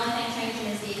 The only thing changing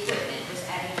is the equipment, just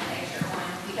adding an extra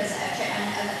one, because an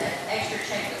extra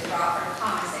check was brought from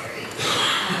commissary.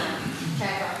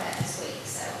 Chad brought that this week,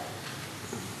 so.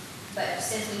 But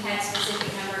since we had specific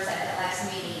numbers at that last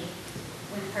meeting,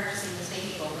 when purchasing this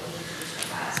vehicle, we need to just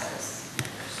revise those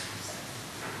numbers, so.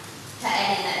 To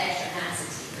add in that extra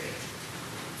 $963.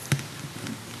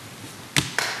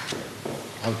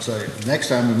 I would say, next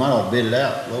time we might all bid it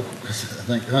out local, because I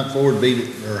think Hunt Dodge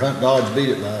beat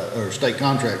it by, or state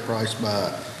contract price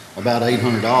by about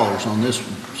 $800 on this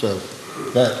one, so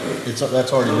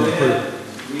that's already been approved.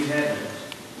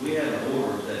 We hadn't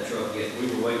ordered that truck yet, we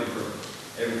were waiting for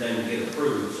everything to get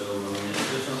approved, so, I mean,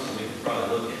 it's just something we could probably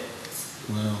look at.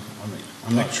 Well, I mean,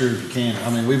 I'm not sure if you can, I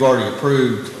mean, we've already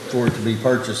approved for it to be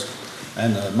purchased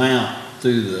and the amount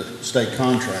through the state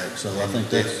contract, so I think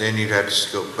that's. Then you'd have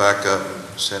to go back up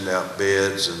and send out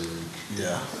bids and.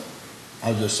 Yeah.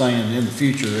 I was just saying, in the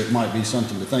future, it might be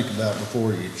something to think about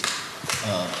before you,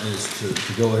 is to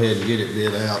go ahead and get it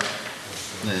bid out.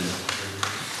 Then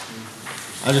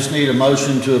I just need a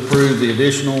motion to approve the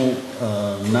additional,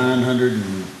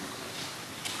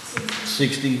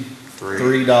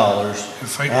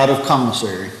 $963 out of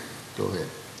commissary. Go ahead.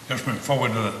 Yes, ma'am, before we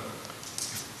do it,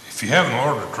 if you haven't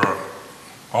ordered a truck,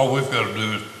 all we've got to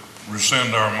do is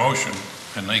rescind our motion,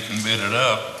 and they can bid it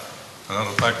out. And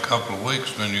that'll take a couple of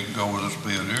weeks, then you can go with this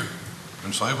bid here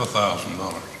and save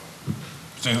 $1,000.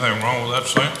 Is anything wrong with that,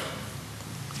 Sam?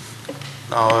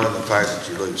 No, other than the fact that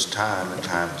you lose time, and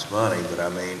time is money, but I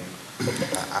mean,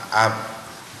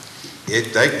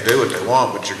 they can do what they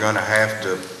want, but you're gonna have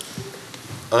to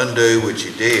undo what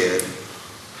you did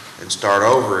and start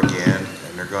over again,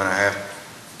 and they're gonna have,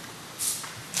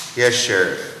 yes,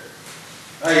 Sheriff?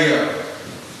 Hey,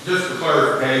 just for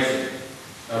clarification,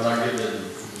 I'm not getting in the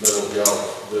middle of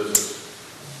y'all's business.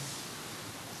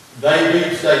 They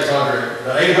beat state contract,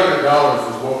 the $800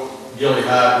 is what Gilly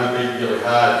Hyde, we beat Gilly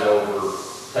Hyde over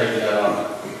taking that on.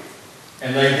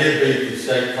 And they did beat the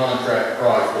state contract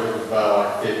price, but it was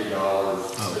about like $50. Oh.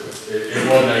 It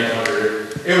wasn't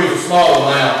 $800. It was a small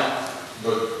amount,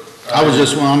 but.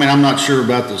 I'm not sure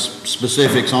about the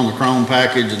specifics on the Chrome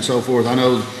package and so forth. I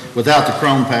know without the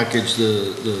Chrome package,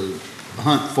 the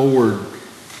Hunt Ford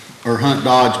or Hunt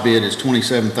Dodge bid is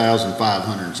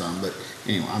 $27,500 and something, but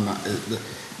anyway,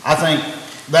 I think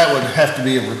that would have to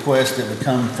be a request that would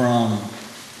come from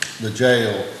the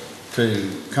jail to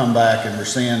come back and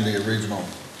rescind the original,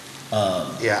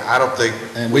 Yeah, I don't think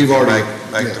and we we've can already.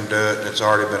 make yeah. them do it, it's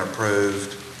already been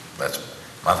approved. That's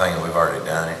my thing, we've already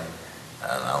done it,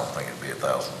 and I don't think it'd be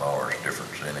 $1,000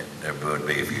 difference in it. It would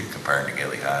be if you're comparing to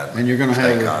Gilly Hyde. And you're gonna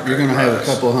state have, contract a price.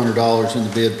 couple of $100 in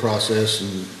the bid process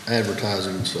and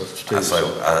advertising and stuff too. I say,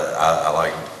 so. I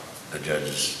like the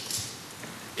judges,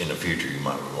 in the future, you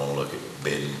might want to look at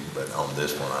bidding, but on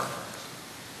this one,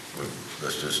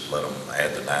 let's just let them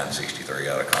add the 963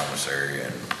 out of commissary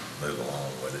and move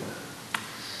along with it.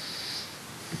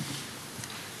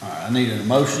 All right, I need a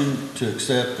motion to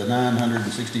accept the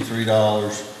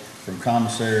 $963 from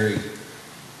commissary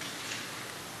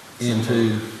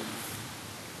into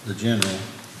the general,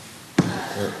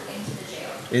 or Into the jail.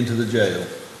 into the jail.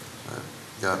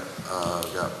 Got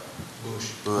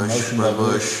Bush. Motion by by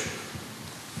Bush.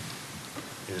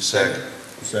 Need a second?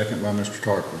 Second by Mr.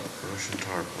 Tarpley. Motion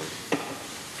Tarpley.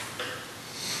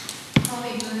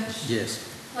 Tommy Bush. Yes.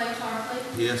 Blake Tarpley.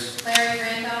 Yes. Larry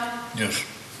Randolph. Yes.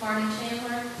 Martin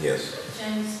Chandler. Yes.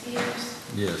 James Spears.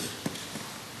 Yes.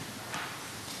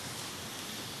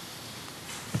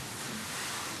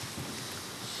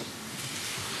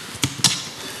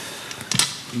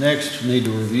 Next, we need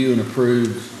to review and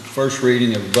approve first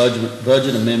reading of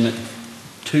budget amendment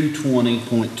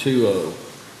 220.20.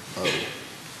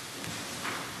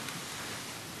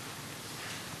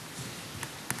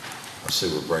 I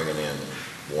see we're bringing in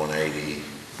 180,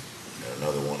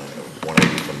 another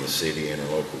 180 from the city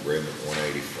interlocal agreement,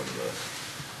 180 from the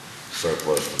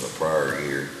surplus from the prior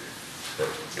year. But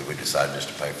did we decide just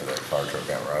to pay for that fire truck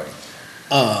outright?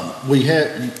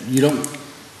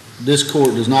 This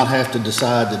court does not have to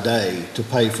decide today to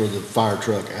pay for the fire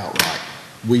truck outright.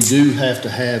 We do have to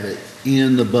have it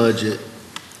in the budget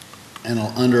and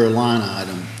under a line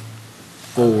item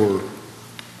for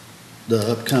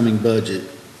the upcoming budget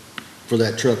for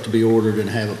that truck to be ordered and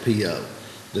have a PO.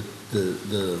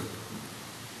 The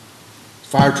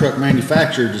fire truck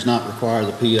manufacturer does not require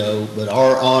the PO, but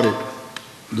our our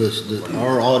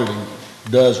auditing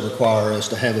does require us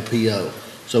to have a PO.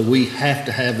 So we have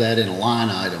to have that in a line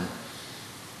item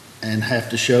and have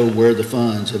to show where the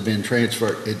funds have been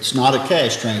transferred. It's not a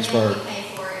cash transfer. And then we pay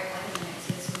for it within the next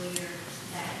fiscal year,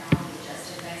 that can all be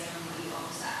adjusted based on what you all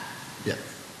decide.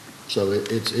 So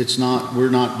it's not, we're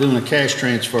not doing a cash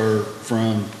transfer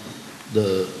from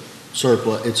the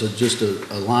surplus. It's just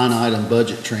a line item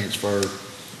budget transfer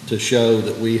to show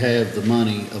that we have the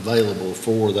money available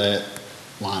for that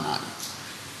line item.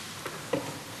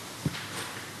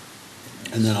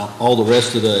 And then all the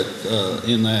rest of that,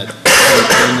 in that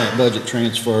budget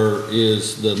transfer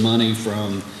is the money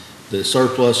from the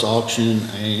surplus auction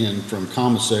and from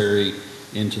commissary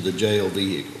into the jail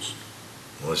vehicles.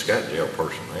 Well, it's got jail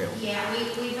personnel. Yeah,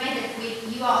 we made it,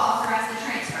 you all authorized the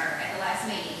transfer at the last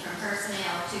meeting from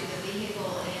personnel to the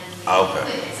vehicle and the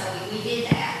Okay. equipment, so we did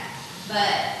that.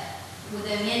 But with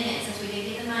the amendment, since we did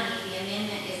get the money, the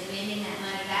amendment is amending that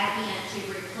money back in to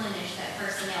replenish that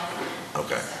personnel fund.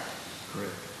 Okay. So,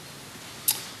 Correct.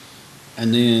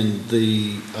 And then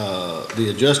the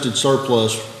adjusted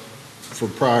surplus for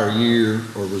prior year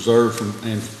or reserved from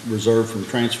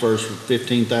transfers for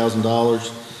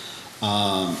 $15,000.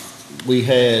 We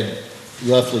had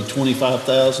roughly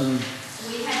 25,000. we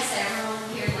had several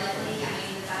here lately, I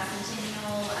mean, the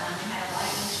bicentennial, we had a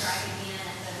lightning strike again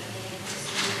at the beginning of this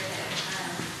year, that,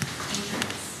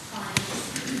 insurance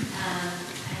claims. And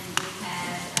we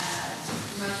had,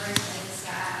 most recently, the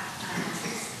Sky,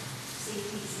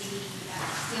 CPC,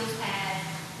 Steel's Pad,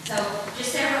 so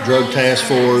just several. Drug monies task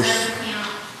from that force. reserve account,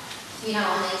 you know,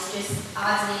 and it's just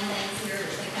odds and ends things here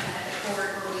that's been coming up at court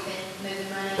where we've been moving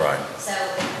money. Right. So,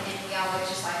 and we always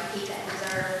just like to keep that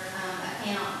reserve,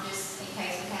 account just in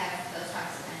case we have those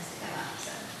types of things to come up,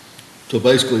 so. So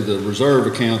basically, the reserve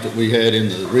account that we had in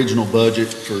the original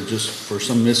budget for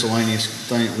some miscellaneous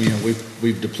thing,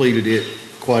 we've depleted it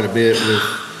quite a bit with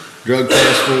drug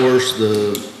task force,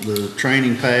 the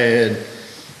training pad,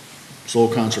 soil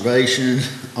conservation,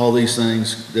 all these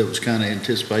things. That was kind of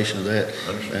anticipation of that.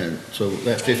 And so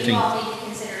that And 15. you all need to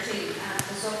consider too, the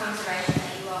soil conservation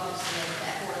that you all just did,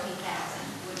 that 14,000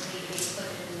 would need to be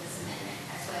included in this amendment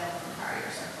as well from prior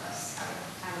year surplus. I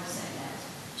would assume that.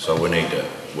 So we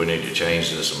need to change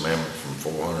this amendment from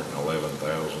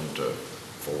 411,000 to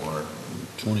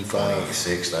 25.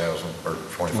 426,000 or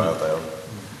 25,000.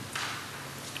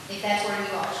 If that's where you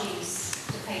all choose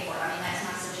to pay for it, I mean, that's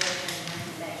my suggestion and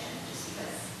recommendation, just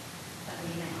because of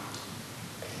the amount.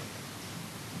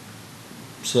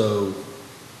 So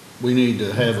we need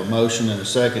to have a motion and a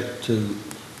second to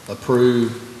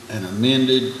approve an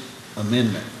amended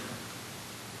amendment.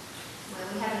 Well,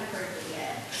 we haven't approved it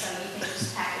yet, so you can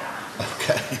just tack it on.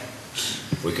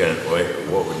 We can,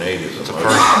 what we need is It's a a motion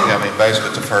first, I mean, basically,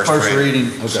 it's a first First reading.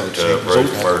 reading, okay. to approve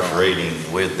the first reading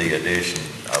with the addition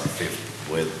of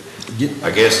 50, with, Get- I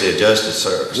guess the adjusted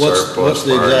What's surplus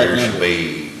the per exact year number?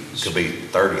 could be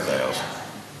 30,000.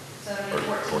 So it'll Or be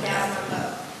 14,000 on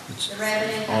both. The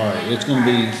revenue. All right, coming in it's from gonna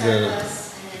be prior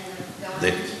surplus, and then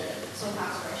The- going into the soil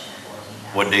conservation at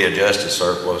 14,000. Would the adjusted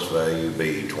surplus value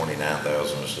be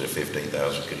 29,000 instead of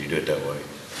 15,000? Could you do it that way?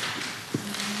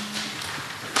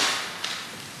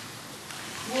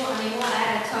 Well, I mean, we'll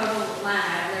add a total line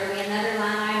item. There'll be another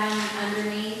line item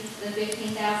underneath the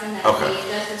 15,000. That'll Okay. be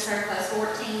adjusted surplus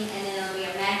 14, and then there'll be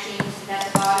a matching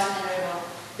at the bottom, and it'll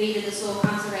be to the soil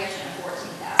conservation of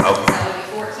 14,000. Okay. So it'll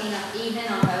be 14 even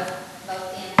on both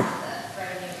ends of the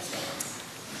revenue expense.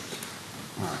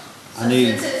 I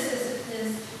need, So since this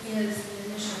is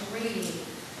the initial reading,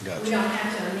 Gotcha. we don't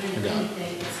have to amend Got it.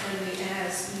 anything, it's going to be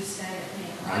as you stated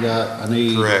now, right?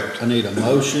 Correct. I need a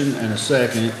motion and a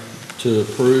second to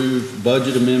approve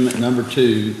budget amendment number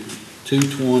 2,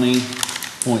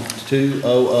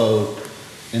 220.200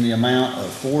 in the amount of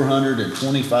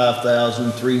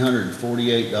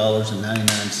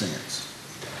 $425,348.99.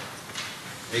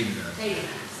 89. 89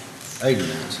 cents.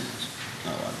 89 cents.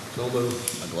 Oh, So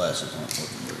moved. my glasses aren't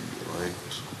working very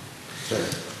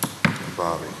good.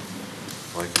 Bobby.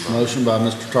 Blake and Bobby. Motion by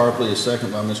Mr. Tarpley, a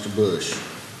second by Mr. Bush.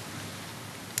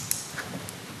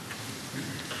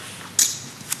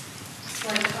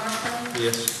 Blake Parkley?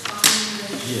 Yes. Tommy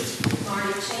Eubanks? Yes.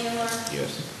 Marty Chandler?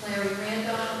 Yes. Larry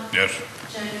Randolph? Yes.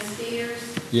 James Spears?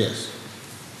 Yes.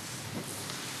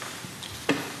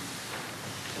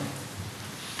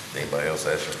 Anybody else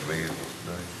asking for vehicles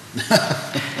today?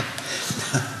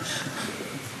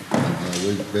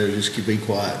 We better just be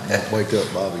quiet, don't wake up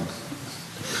Bobby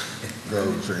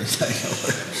Rhodes or anything.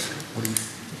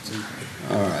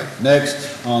 All right,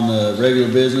 next on the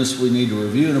regular business, we need to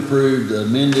review and approve the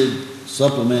amended,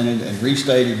 supplemented, and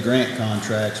restated grant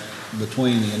contracts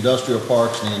between the industrial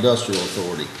parks and the industrial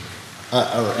authority,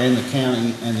 and the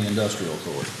county and the industrial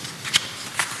authority.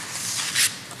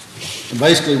 And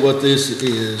basically what this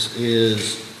is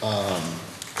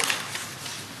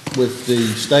with the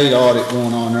state audit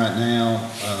going on right now,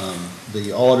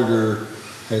 the auditor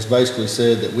has basically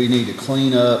said that we need to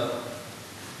clean up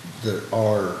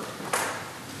our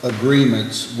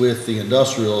agreements with the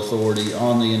industrial authority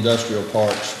on the industrial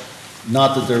parks.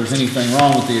 Not that there's anything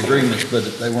wrong with the agreements, but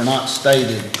they were not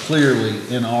stated clearly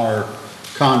in our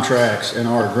contracts and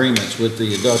our agreements with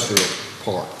the industrial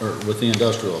park, or with the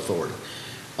industrial authority.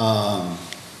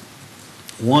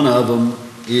 One of them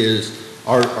is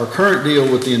our current deal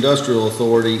with the industrial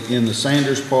authority in the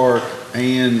Sanders Park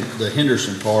and the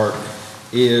Henderson Park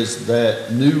is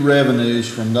that new revenues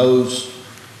from those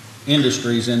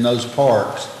industries in those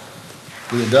parks,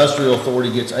 the industrial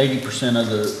authority gets 80% of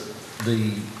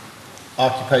the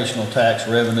occupational tax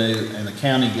revenue and the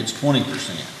county gets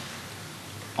 20%.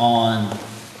 On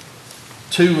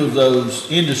two of those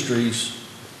industries,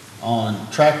 on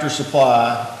Tractor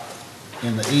Supply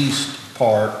in the East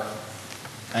Park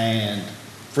and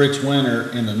Fritz Winter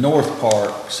in the North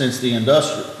Park, since the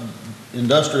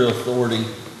industrial authority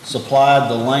supplied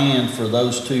the land for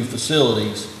those two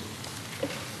facilities,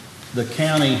 the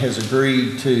county has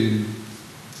agreed to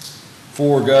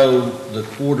forego the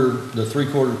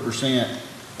 3/4%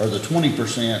 or the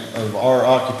 20% of our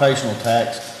occupational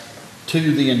tax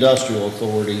to the industrial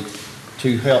authority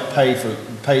to help pay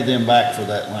them back for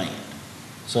that land.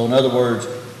 So in other words,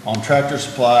 on Tractor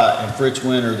Supply and Fritz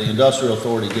Winter, the industrial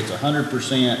authority gets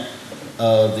 100%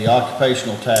 of the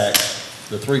occupational tax,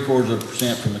 the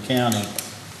 3/4% from the county,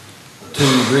 to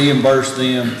reimburse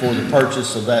them for the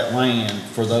purchase of that land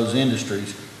for those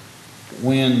industries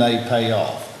when they pay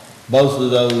off. Both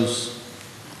of those,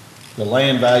 the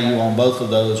land value on both of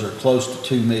those are close to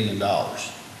 $2 million.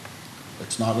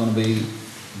 It's not going to be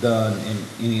done in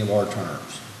any of our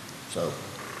terms. So,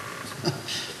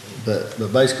 but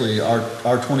basically our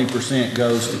 20%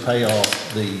 goes to pay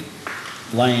off the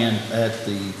land at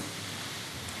the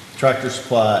Tractor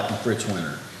Supply and Fritz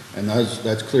Winter. And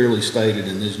that's clearly stated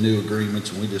in these new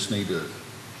agreements, and we just need to,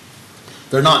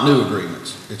 they're not new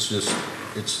agreements. It's just,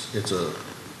 it's a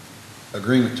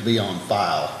agreement to be on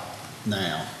file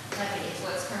now. Like it is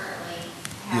what's currently,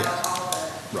 Yeah. how all the,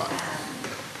 Right.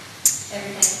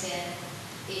 everything's been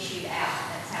issued out.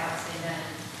 That's how it's been done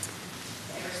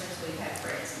ever since we've had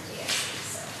Fritz and TSC,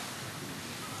 so.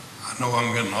 I know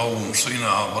I'm getting old and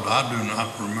senile, but I do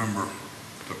not remember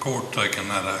the court taking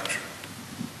that action.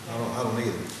 I don't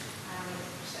either.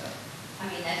 So, I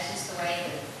mean, that's just the way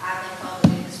that I've been told to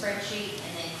do the spreadsheet,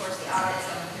 and then, of course, the audit's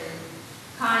going through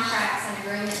contracts and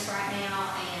agreements right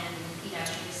now, and, you know,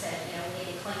 she just said, you know, we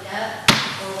need it cleaned up,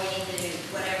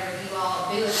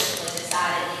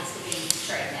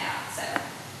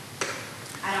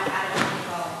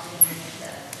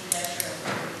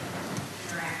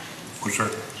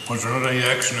 was there any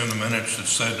action in the minutes that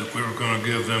said that we were gonna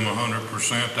give them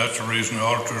 100%? That's the reason the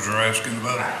auditors are asking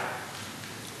about it. Right.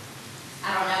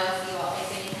 I don't know if you all,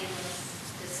 if anything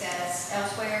was discussed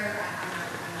elsewhere, I'm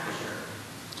not sure.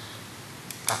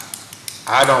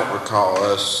 I don't recall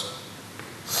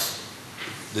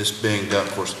this being done.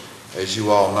 Of course, as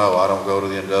you all know, I don't go to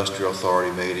the industrial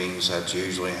authority meetings. That's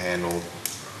usually handled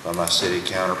by my city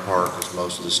counterpart, because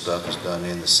most of the stuff is done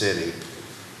in the city.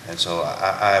 And so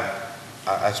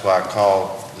that's why I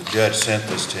called, the judge sent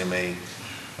this to me,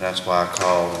 and that's why I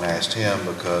called and asked him,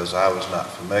 because I was not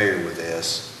familiar with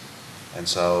this. And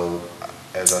so,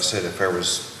 as I said, if there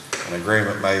was an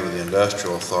agreement made with the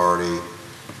industrial authority,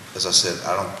 as I said,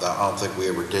 I don't think we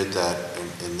ever did that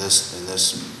in this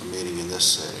meeting in this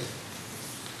setting.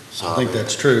 So I think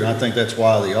that's true. I think that's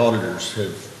why the auditors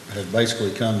have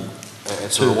basically come.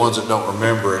 And so the ones that don't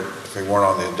remember it, if they weren't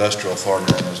on the industrial authority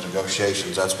during those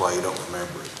negotiations, that's why you don't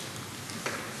remember it.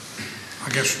 I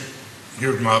guess,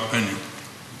 here's my opinion.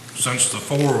 Since the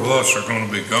four of us are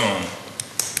gonna be gone,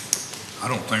 I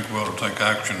don't think we ought to take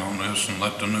action on this and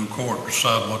let the new court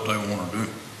decide what they wanna do.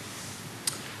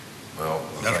 Well,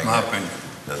 That's my opinion.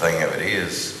 The thing of it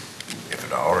is, if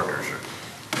the auditors are,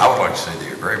 I would like to see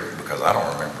the agreement, because I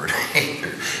don't remember it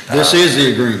either. This is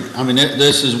the agreement. I mean,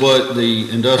 this is what the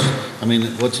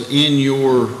what's in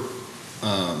your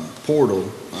portal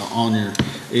on your,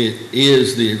 it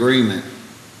is the agreement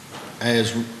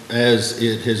as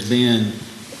it has been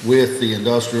with the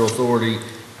industrial authority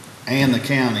and the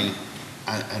county.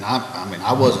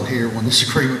 I wasn't here when this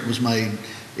agreement was made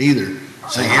either.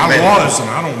 So I was, and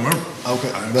I don't remember.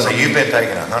 Okay. So you've been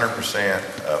taking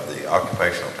 100% of the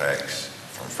occupational tax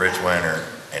from Fritz Winter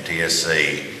and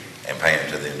TSC and paying it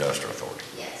to the industrial authority?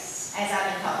 Yes, as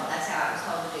I've been told, that's how I was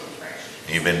told to do the spreadsheet.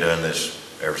 And you've been doing this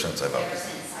ever since they've opened? Ever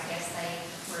since, I guess,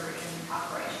 they were in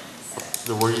operation, so.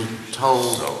 So were you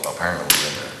told? So apparently we've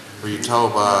been doing Were you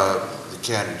told by the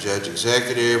county judge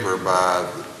executive or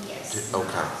by? Yes.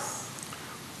 Okay.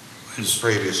 The Is-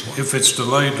 previous one. If it's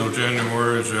delayed till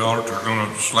January, is the auditor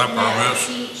gonna slap our No, wrist?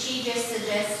 she just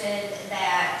suggested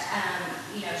that,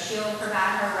 she'll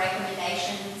provide her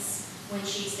recommendations when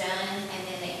she's done, and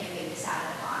then it can be decided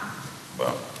upon.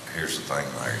 Well, here's the thing,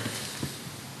 Larry.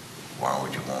 Why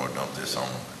would you want to dump this on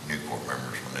new court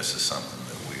members when this is something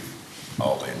that we've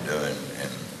all been doing,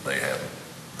 and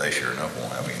they sure enough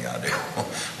won't have any idea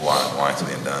why it's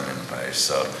been done in the past,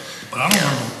 so. But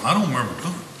I don't remember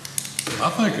doing it. I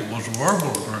think it was a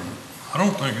verbal agreement. I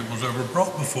don't think it was ever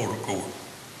brought before the court,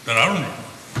 that I remember.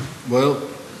 Well,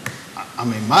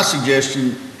 my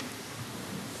suggestion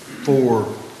for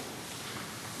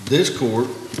this court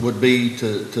would be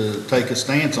to take a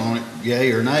stance on it,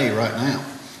 yay or nay, right now.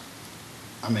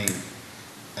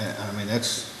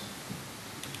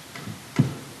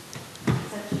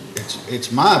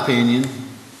 It's my opinion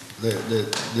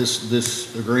that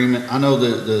this agreement, I know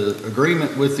the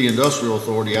agreement with the industrial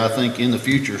authority, I think in the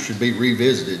future should be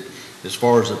revisited as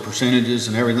far as the percentages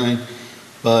and everything.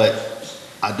 But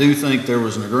I do think there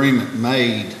was an agreement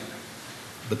made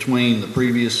between the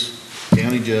previous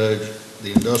county judge,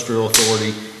 the industrial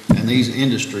authority, and these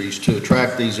industries to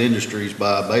attract these industries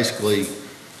by basically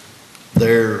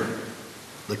the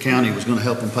county was going to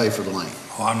help them pay for the land.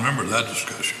 Oh, I remember that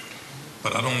discussion,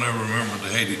 but I don't ever remember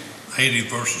the 80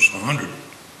 versus 100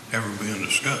 ever being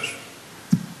discussed.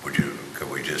 Could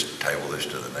we just table this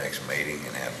to the next meeting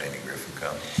and have Danny Griffin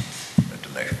come at the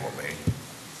next court meeting?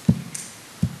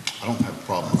 I don't have a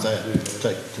problem with that.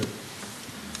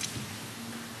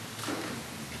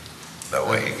 That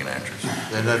way he can answer some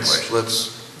Then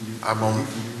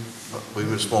we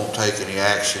just won't take any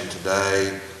action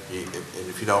today. And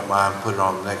if you don't mind, put it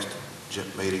on the next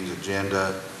meeting's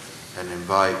agenda and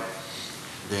invite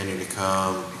Denny to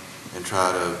come and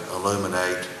try to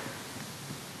illuminate.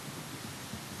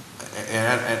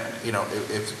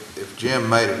 If Jim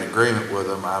made an agreement with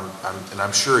him, and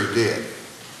I'm sure he did.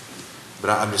 But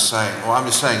I'm just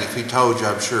saying, if he told you,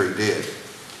 I'm sure he did.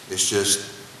 It's just,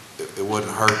 it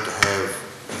wouldn't hurt to have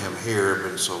him here,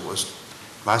 but so what's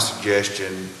my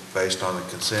suggestion, based on the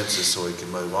consensus so we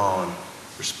can move on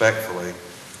respectfully,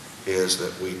 is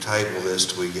that we table this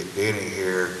till we get Denny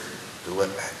here to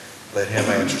let him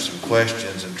answer some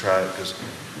questions and try it, because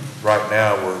right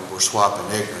now we're swapping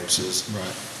ignorances.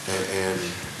 Right. And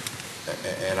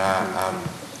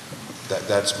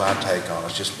that's my take on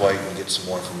it. Just wait and get some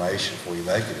more information before you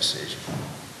make a decision.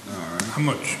 All right. How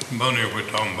much money are we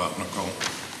talking about, Nicole,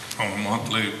 on a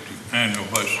monthly, annual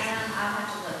basis? I'll have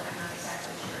to look, I'm not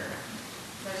exactly sure.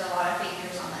 There's a lot of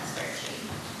figures on that spreadsheet.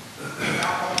 There's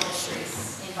all the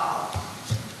industries involved.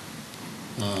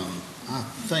 I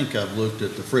think think I've looked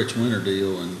at the Fritz Winter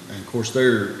deal, and of course,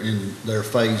 they're in their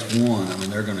phase one. I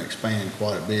mean, they're gonna expand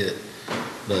quite a bit,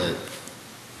 but,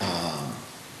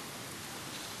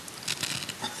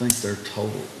 I think their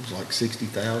total was like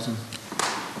 60,000.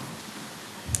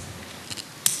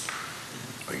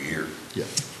 A year. Yeah.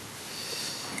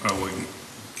 So we can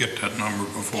get that number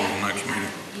before the next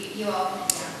meeting. You all,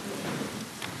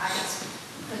 I just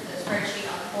put the spreadsheet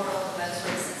on the portal, the most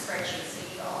recent spreadsheet, so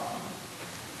you all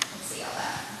can see all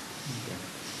that.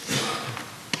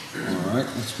 All right,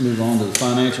 let's move on to the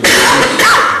financial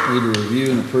statements. Need to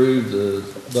review and approve the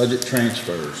budget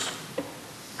transfers.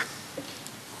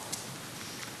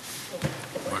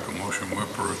 Make a motion, we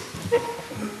approve.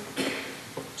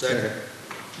 Second.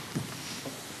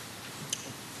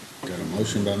 Got a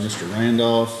motion by Mr.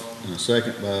 Randolph and a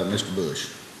second by Mr. Bush.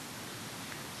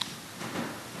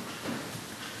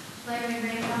 Larry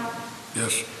Randolph.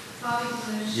 Yes. Bobby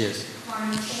Bush. Yes.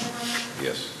 Martin Stanley.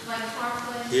 Yes. Mike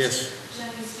Barclay. Yes.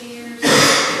 Johnny Spears.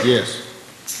 Yes.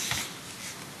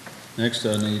 Next,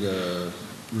 I need a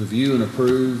review and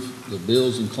approve the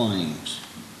bills and claims.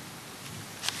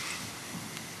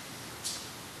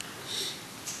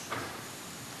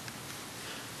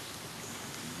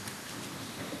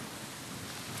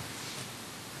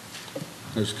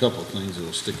 There's a couple of things that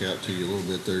will stick out to you a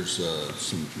little bit. There's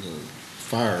some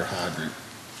fire hydrant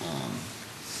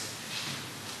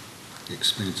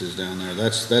expenses down there.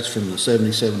 That's from the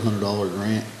 $7,700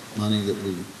 grant money that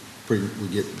we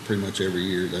get pretty much every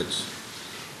year.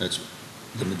 That's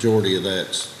the majority of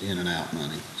that's in and out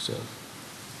money. So.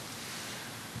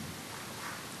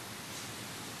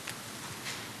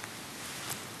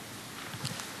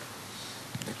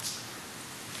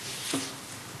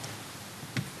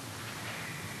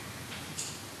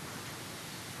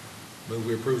 Move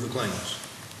we approve the claims.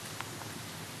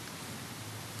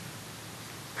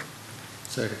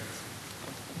 Second.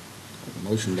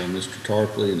 Motion by Mr.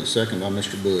 Tarpley and a second by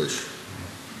Mr. Bush.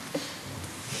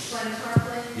 Glenn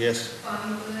Barclay. Yes.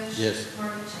 Bobby Bush. Yes.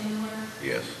 Martin Chandler.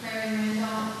 Yes. Larry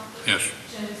Randolph. Yes.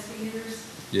 Johnny Spears.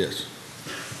 Yes.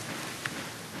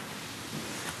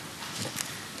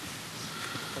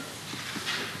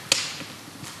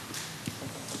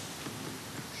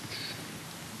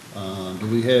 Do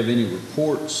we have any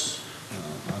reports?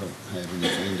 I don't have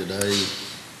anything today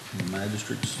from the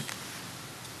magistrates.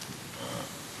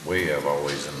 We have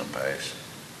always in the past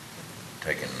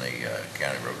taken the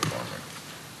county road department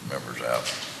members out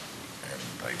and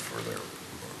paid for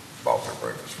bought their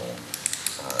breakfast for them.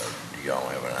 Do y'all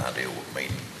have an idea what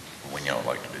meeting, when y'all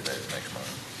like to do that next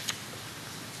month?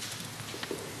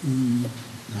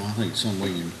 No, I think it's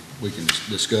something we can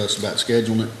discuss about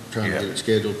scheduling it, trying to Yeah. get it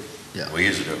scheduled. Yeah, We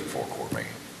usually do it before court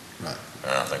meeting, right.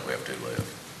 and I think we have 2 left.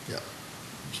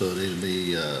 So it'll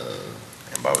be,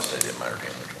 And Bobby said it didn't matter to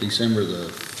him which one. December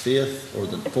the 5th or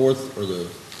the 4th or the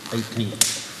 18th.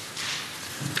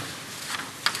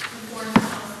 Before the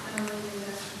house, I only do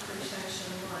that for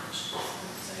appreciation and lunch,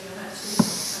 so you'll have to.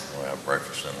 We'll have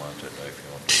breakfast and lunch that day if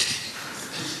you want to.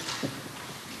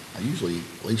 I usually eat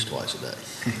at least twice a day.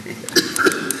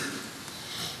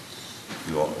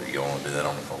 You want to do that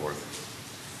on the 4th?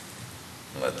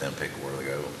 And let them pick where they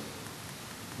go.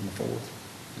 On the 4th.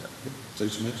 Yeah.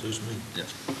 Suits me. Suits me.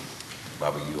 Yes.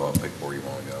 Bobby, you all pick where you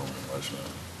want to go and let us know.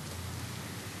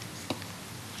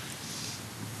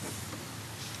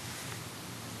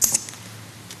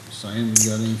 Sam, you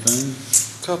got anything?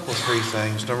 Couple of 3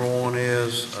 things. Number one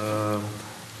is,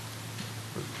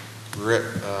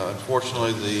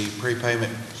 unfortunately, the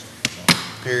prepayment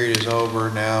period is over.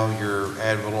 Now your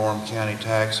ad valorem county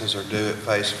taxes are due at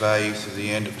face value through the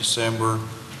end of December.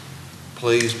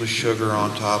 Please, with sugar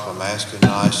on top, I'm asking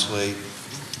nicely,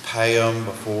 pay them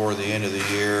before the end of the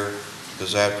year,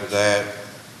 because after that,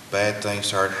 bad things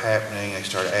start happening. They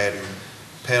start adding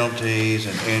penalties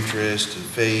and interest and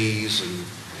fees, and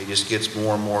it just gets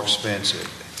more and more expensive.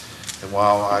 And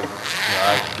while I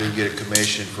do get a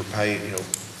commission for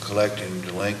collecting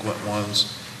delinquent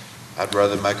ones, I'd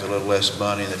rather make a little less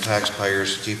money and the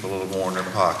taxpayers keep a little more in their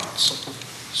pockets.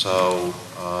 So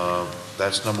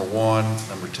that's number one.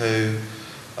 Number two,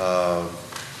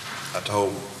 I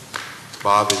told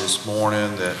Bobby this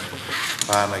morning that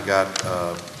finally got,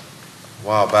 a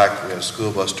while back, we had a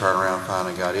school bus turnaround,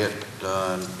 finally got it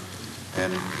done,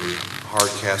 and the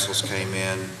Hardcastles came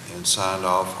in and signed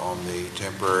off on the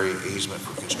temporary easement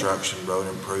for construction road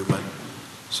improvement.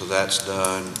 So that's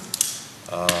done.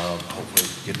 Hopefully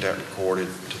get that recorded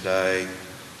today.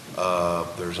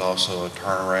 There's also a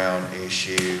turnaround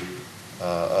issue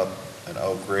up at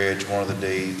Oak Ridge. One of the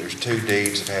deeds, there's 2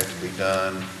 deeds that have to be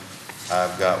done.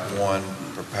 I've got one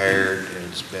prepared,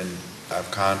 and I've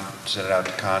sent it out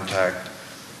to contact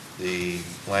the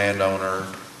landowner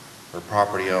or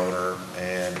property owner,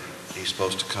 and he's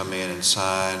supposed to come in and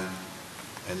sign.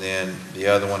 And then the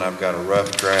other one, I've got a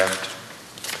rough draft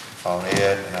on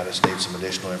it, and I just need some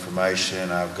additional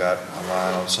information. I've got a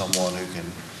line on someone who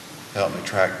can help me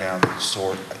track down the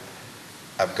source.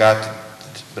 I've got,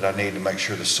 but I need to make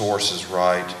sure the source is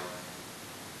right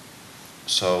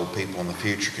so people in the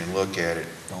future can look at it.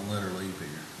 Don't let her leave here.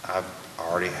 I've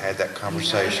already had that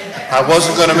conversation. I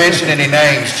wasn't going to mention any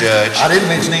names, Judge. I didn't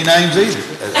mention any names either.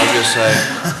 I'm just saying.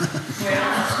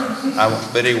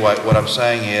 But anyway, what I'm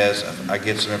saying is, I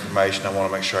get some information, I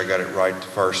want to make sure I got it right the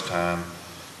first time.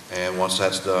 And once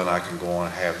that's done, I can go on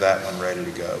and have that one ready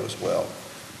to go as well.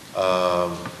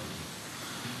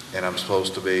 And I'm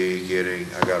supposed to be getting,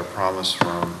 I got a promise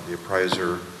from the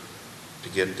appraiser to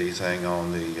get the thing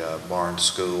on the barn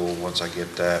school. Once I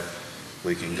get that,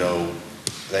 we can go.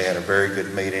 They had a very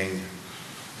good meeting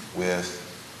with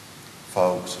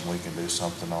folks, and we can do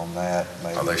something on that.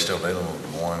 Maybe. Are they still dealing with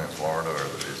the one in Florida, or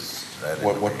is that?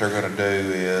 What they're going to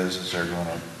do is they're going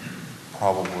to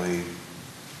probably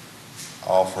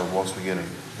offer, once we get it,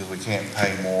 because we can't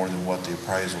pay more than what the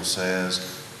appraisal says,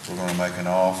 we're going to make an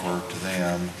offer to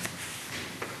them.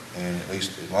 And at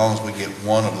least, as long as we get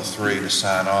one of the three to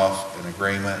sign off an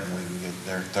agreement and we can get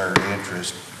their third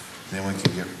interest, then we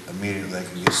can get, immediately they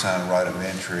can get signed right of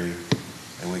entry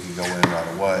and we can go in right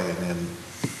away, and then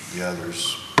the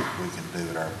others we can do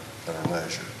at our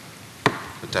leisure.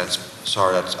 But that's,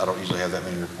 sorry, I don't usually have that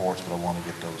many reports, but I want to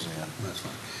get those in. That's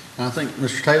fine. And I think,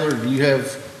 Mr. Taylor, do you have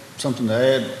something to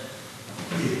add?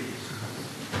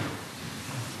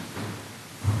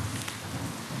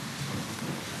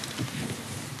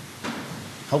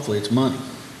 Hopefully it's money.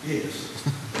 Yes,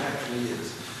 it actually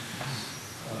is.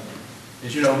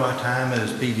 As you know, my time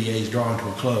as PVA is drawing to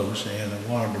a close, and I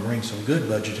wanted to bring some good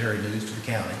budgetary news to the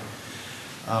county.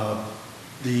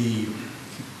 The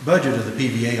budget of the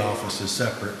PVA office is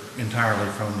separate entirely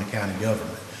from the county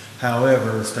government.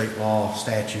 However, the state law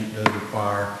statute does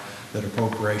require that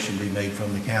appropriation be made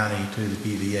from the county to the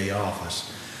PVA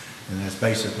office. And that's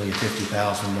basically a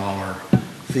 $50,000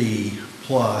 fee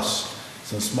plus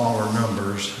some smaller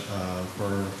numbers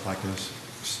for like a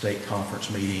state conference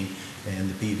meeting and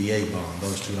the PVA bond.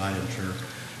 Those two items are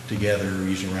together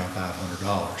usually around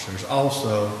 $500. There's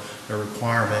also a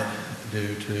requirement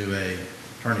due to a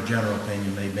Attorney General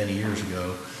opinion made many years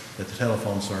ago that the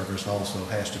telephone service also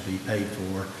has to be paid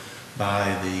for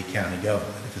by the county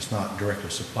government if it's not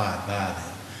directly supplied by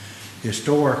them.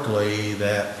 Historically,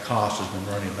 that cost has been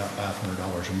running about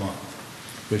 $500 a month,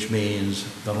 which means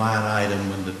the line item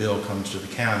when the bill comes to the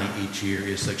county each year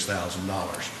is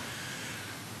 $6,000.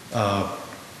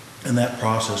 And that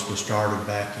process was started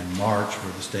back in March,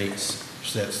 where the state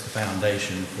sets the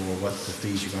foundation for what the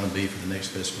fees are going to be for the next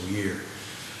fiscal year.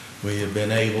 We have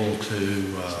been able to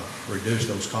reduce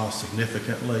those costs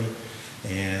significantly,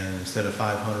 and instead of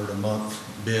 $500 a month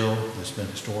bill that's been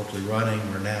historically running,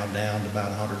 we're now down to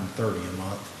about $130 a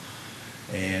month,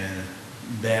 and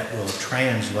that will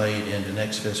translate into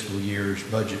next fiscal year's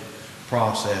budget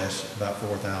process about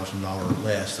 $4,000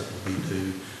 less that will be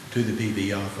due to the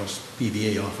PVA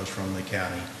office from the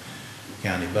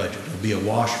county budget. It'll be a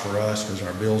wash for us because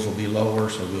our bills will be lower,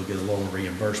 so we'll get a lower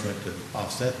reimbursement to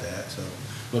offset that. So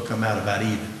we'll come out about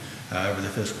even. However, the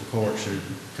fiscal court should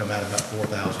come out about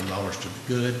 $4,000 to the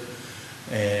good,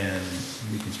 and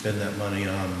you can spend that money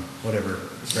on whatever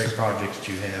great projects that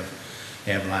you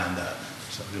have lined up.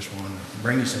 So I just wanted to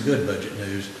bring you some good budget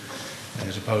news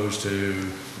as opposed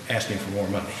to asking for more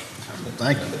money.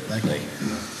 Thank you. Thank you.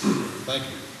 Thank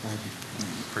you. Thank you.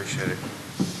 Appreciate it.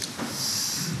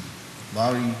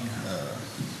 Bobby,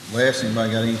 Les,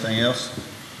 anybody got anything else?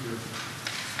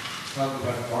 Talking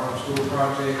about the farm school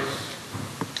projects,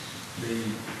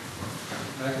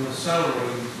 back in the summer,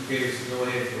 we gave us to go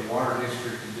ahead for the water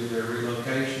district to do their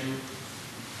relocation.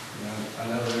 And I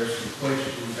know there's some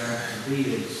questions after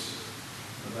bids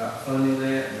about funding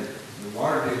that, but the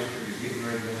water district is getting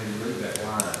ready to go ahead and move that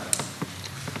line.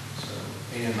 So,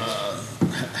 and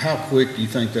how quick do you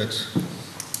think that's?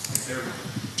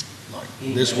 Like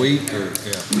this week or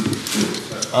yeah?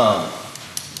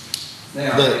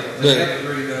 Now, they have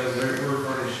agreed though, we're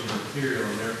furnishing the material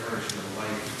and they're furnishing the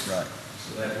labor. Right. So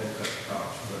that will cut the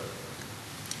cost,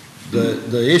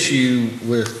 but. The issue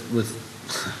with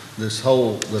this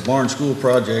whole, the barn school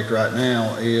project right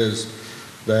now is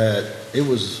that it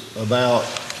was about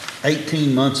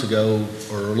 18 months ago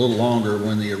or a little longer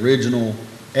when the original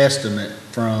estimate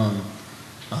from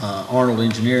Arnold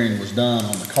Engineering was done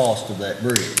on the cost of that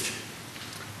bridge.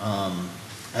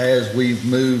 As we've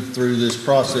moved through this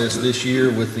process this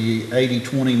year with the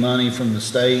 80-20 money from the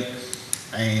state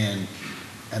and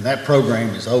and that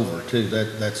program is over too.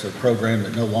 That's a program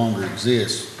that no longer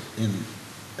exists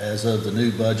as of the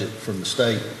new budget from the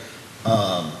state.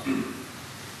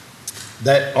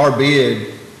 That our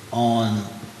bid on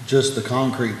just the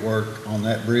concrete work on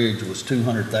that bridge was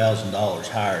 $200,000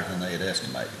 higher than they had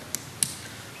estimated.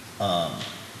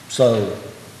 So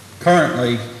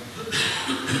currently,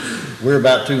 we're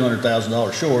about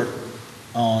 $200,000 short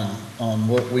on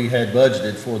what we had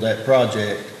budgeted for that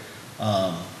project.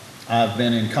 I've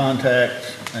been in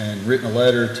contact and written a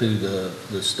letter to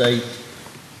the state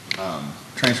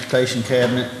transportation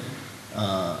cabinet,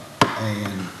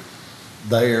 and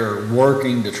they are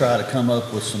working to try to come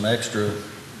up with some extra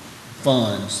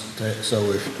funds.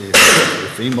 So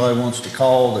if anybody wants to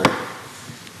call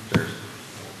their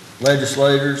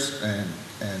legislators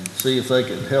and see if they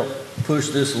could help push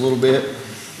this a little bit,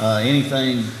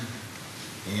 anything,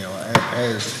 you know,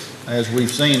 as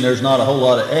we've seen, there's not a whole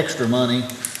lot of extra money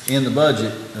in the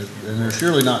budget, and there's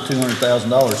surely not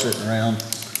 $200,000 sitting around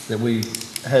that we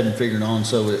hadn't figured on.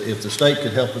 So if the state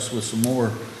could help us with some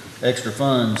more extra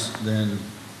funds, then,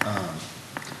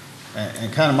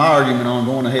 and kind of my argument on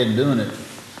going ahead and doing it,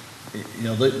 you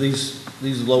know, these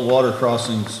low water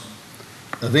crossings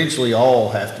eventually all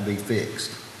have to be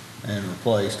fixed and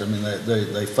replaced. I mean,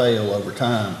 they fail over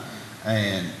time,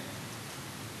 and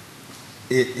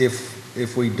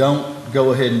if we don't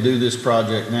go ahead and do this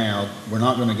project now, we're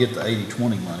not going to get the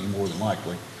 80-20 money, more than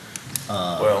likely.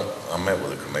 Well, I met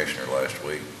with a commissioner last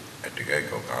week at the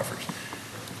GACO conference.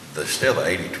 There's still the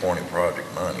 80-20 project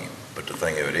money, but the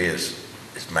thing of it is,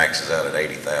 it maxes out at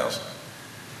 80,000.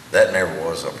 That never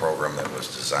was a program that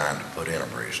was designed to put in a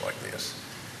bridge like this.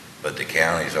 But the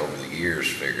counties over the years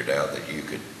figured out that you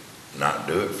could not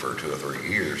do it for 2 or 3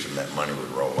 years, and that money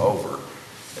would roll over,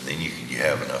 and then you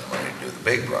have enough money to do the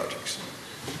big projects.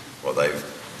 Well,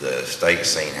 the state's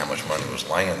seen how much money was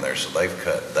laying there, so they've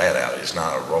cut that out. It's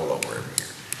not a rollover every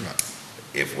year. Right.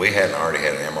 If we hadn't already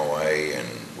had an MOA and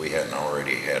we hadn't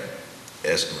already had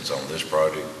estimates on this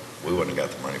project, we wouldn't have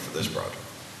got the money for this project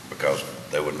because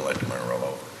they wouldn't let the money roll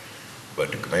over.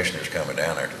 But the commissioner's coming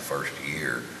down after the first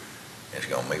year, and he's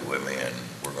going to meet with me, and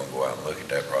we're going to go out and look at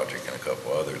that project and a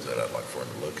couple others that I'd like for him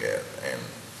to look at. And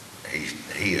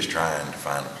he is trying to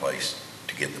find a place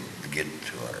to get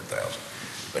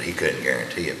 $200,000, but he couldn't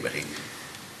guarantee it. But he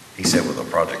said with a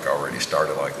project already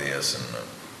started like this and the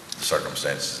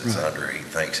circumstances it's under, he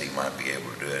thinks he might be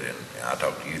able to do it. And I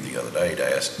talked to you the other day to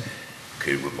ask,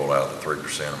 could we pull out the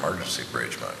 3% emergency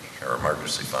bridge money or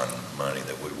emergency fund money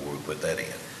that we put that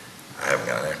in? I haven't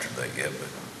got an answer to that yet, but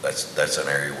that's an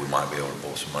area we might be able to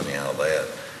pull some money out of that,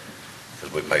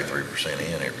 because we pay 3%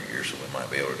 in every year, so we might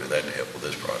be able to do that to help with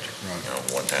this project, you know,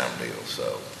 one-time deal.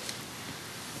 So,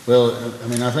 well, I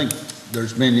mean, I think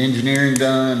there's been engineering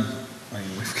done. I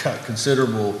mean, we've got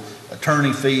considerable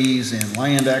attorney fees and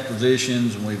land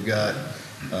acquisitions, and we've got,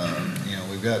 you know,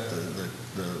 we've got the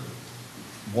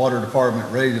water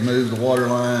department ready to move the water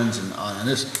lines and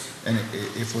this. And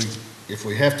if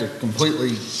we have to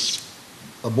completely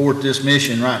abort this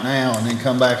mission right now and then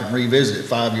come back and revisit it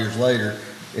 5 years later,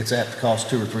 it's apt to cost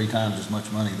 2 or 3 times as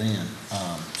much money then.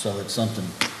 So it's something,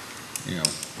 you know.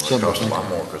 Well, it costs a lot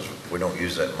more because if we don't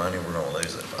use that money, we're going to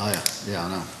lose that money. Oh, yeah, I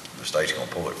know. The state's going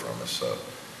to pull it from us, so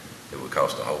it would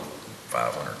cost a whole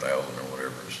 $500,000 or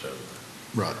whatever instead of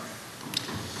Right.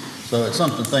 So it's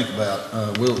something to think about.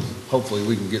 Hopefully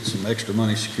we can get some extra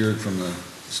money secured from the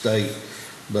state,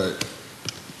 but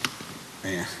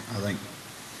yeah, I think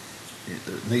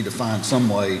need to find some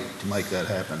way to make that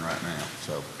happen right now.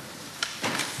 So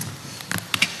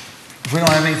if we don't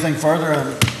have anything further,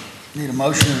 I need a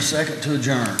motion and a second to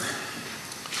adjourn.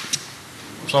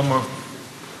 So moved.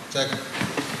 Second.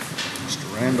 Mr.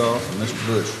 Randolph and Mr.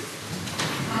 Bush.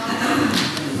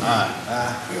 Aye.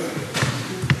 Aye.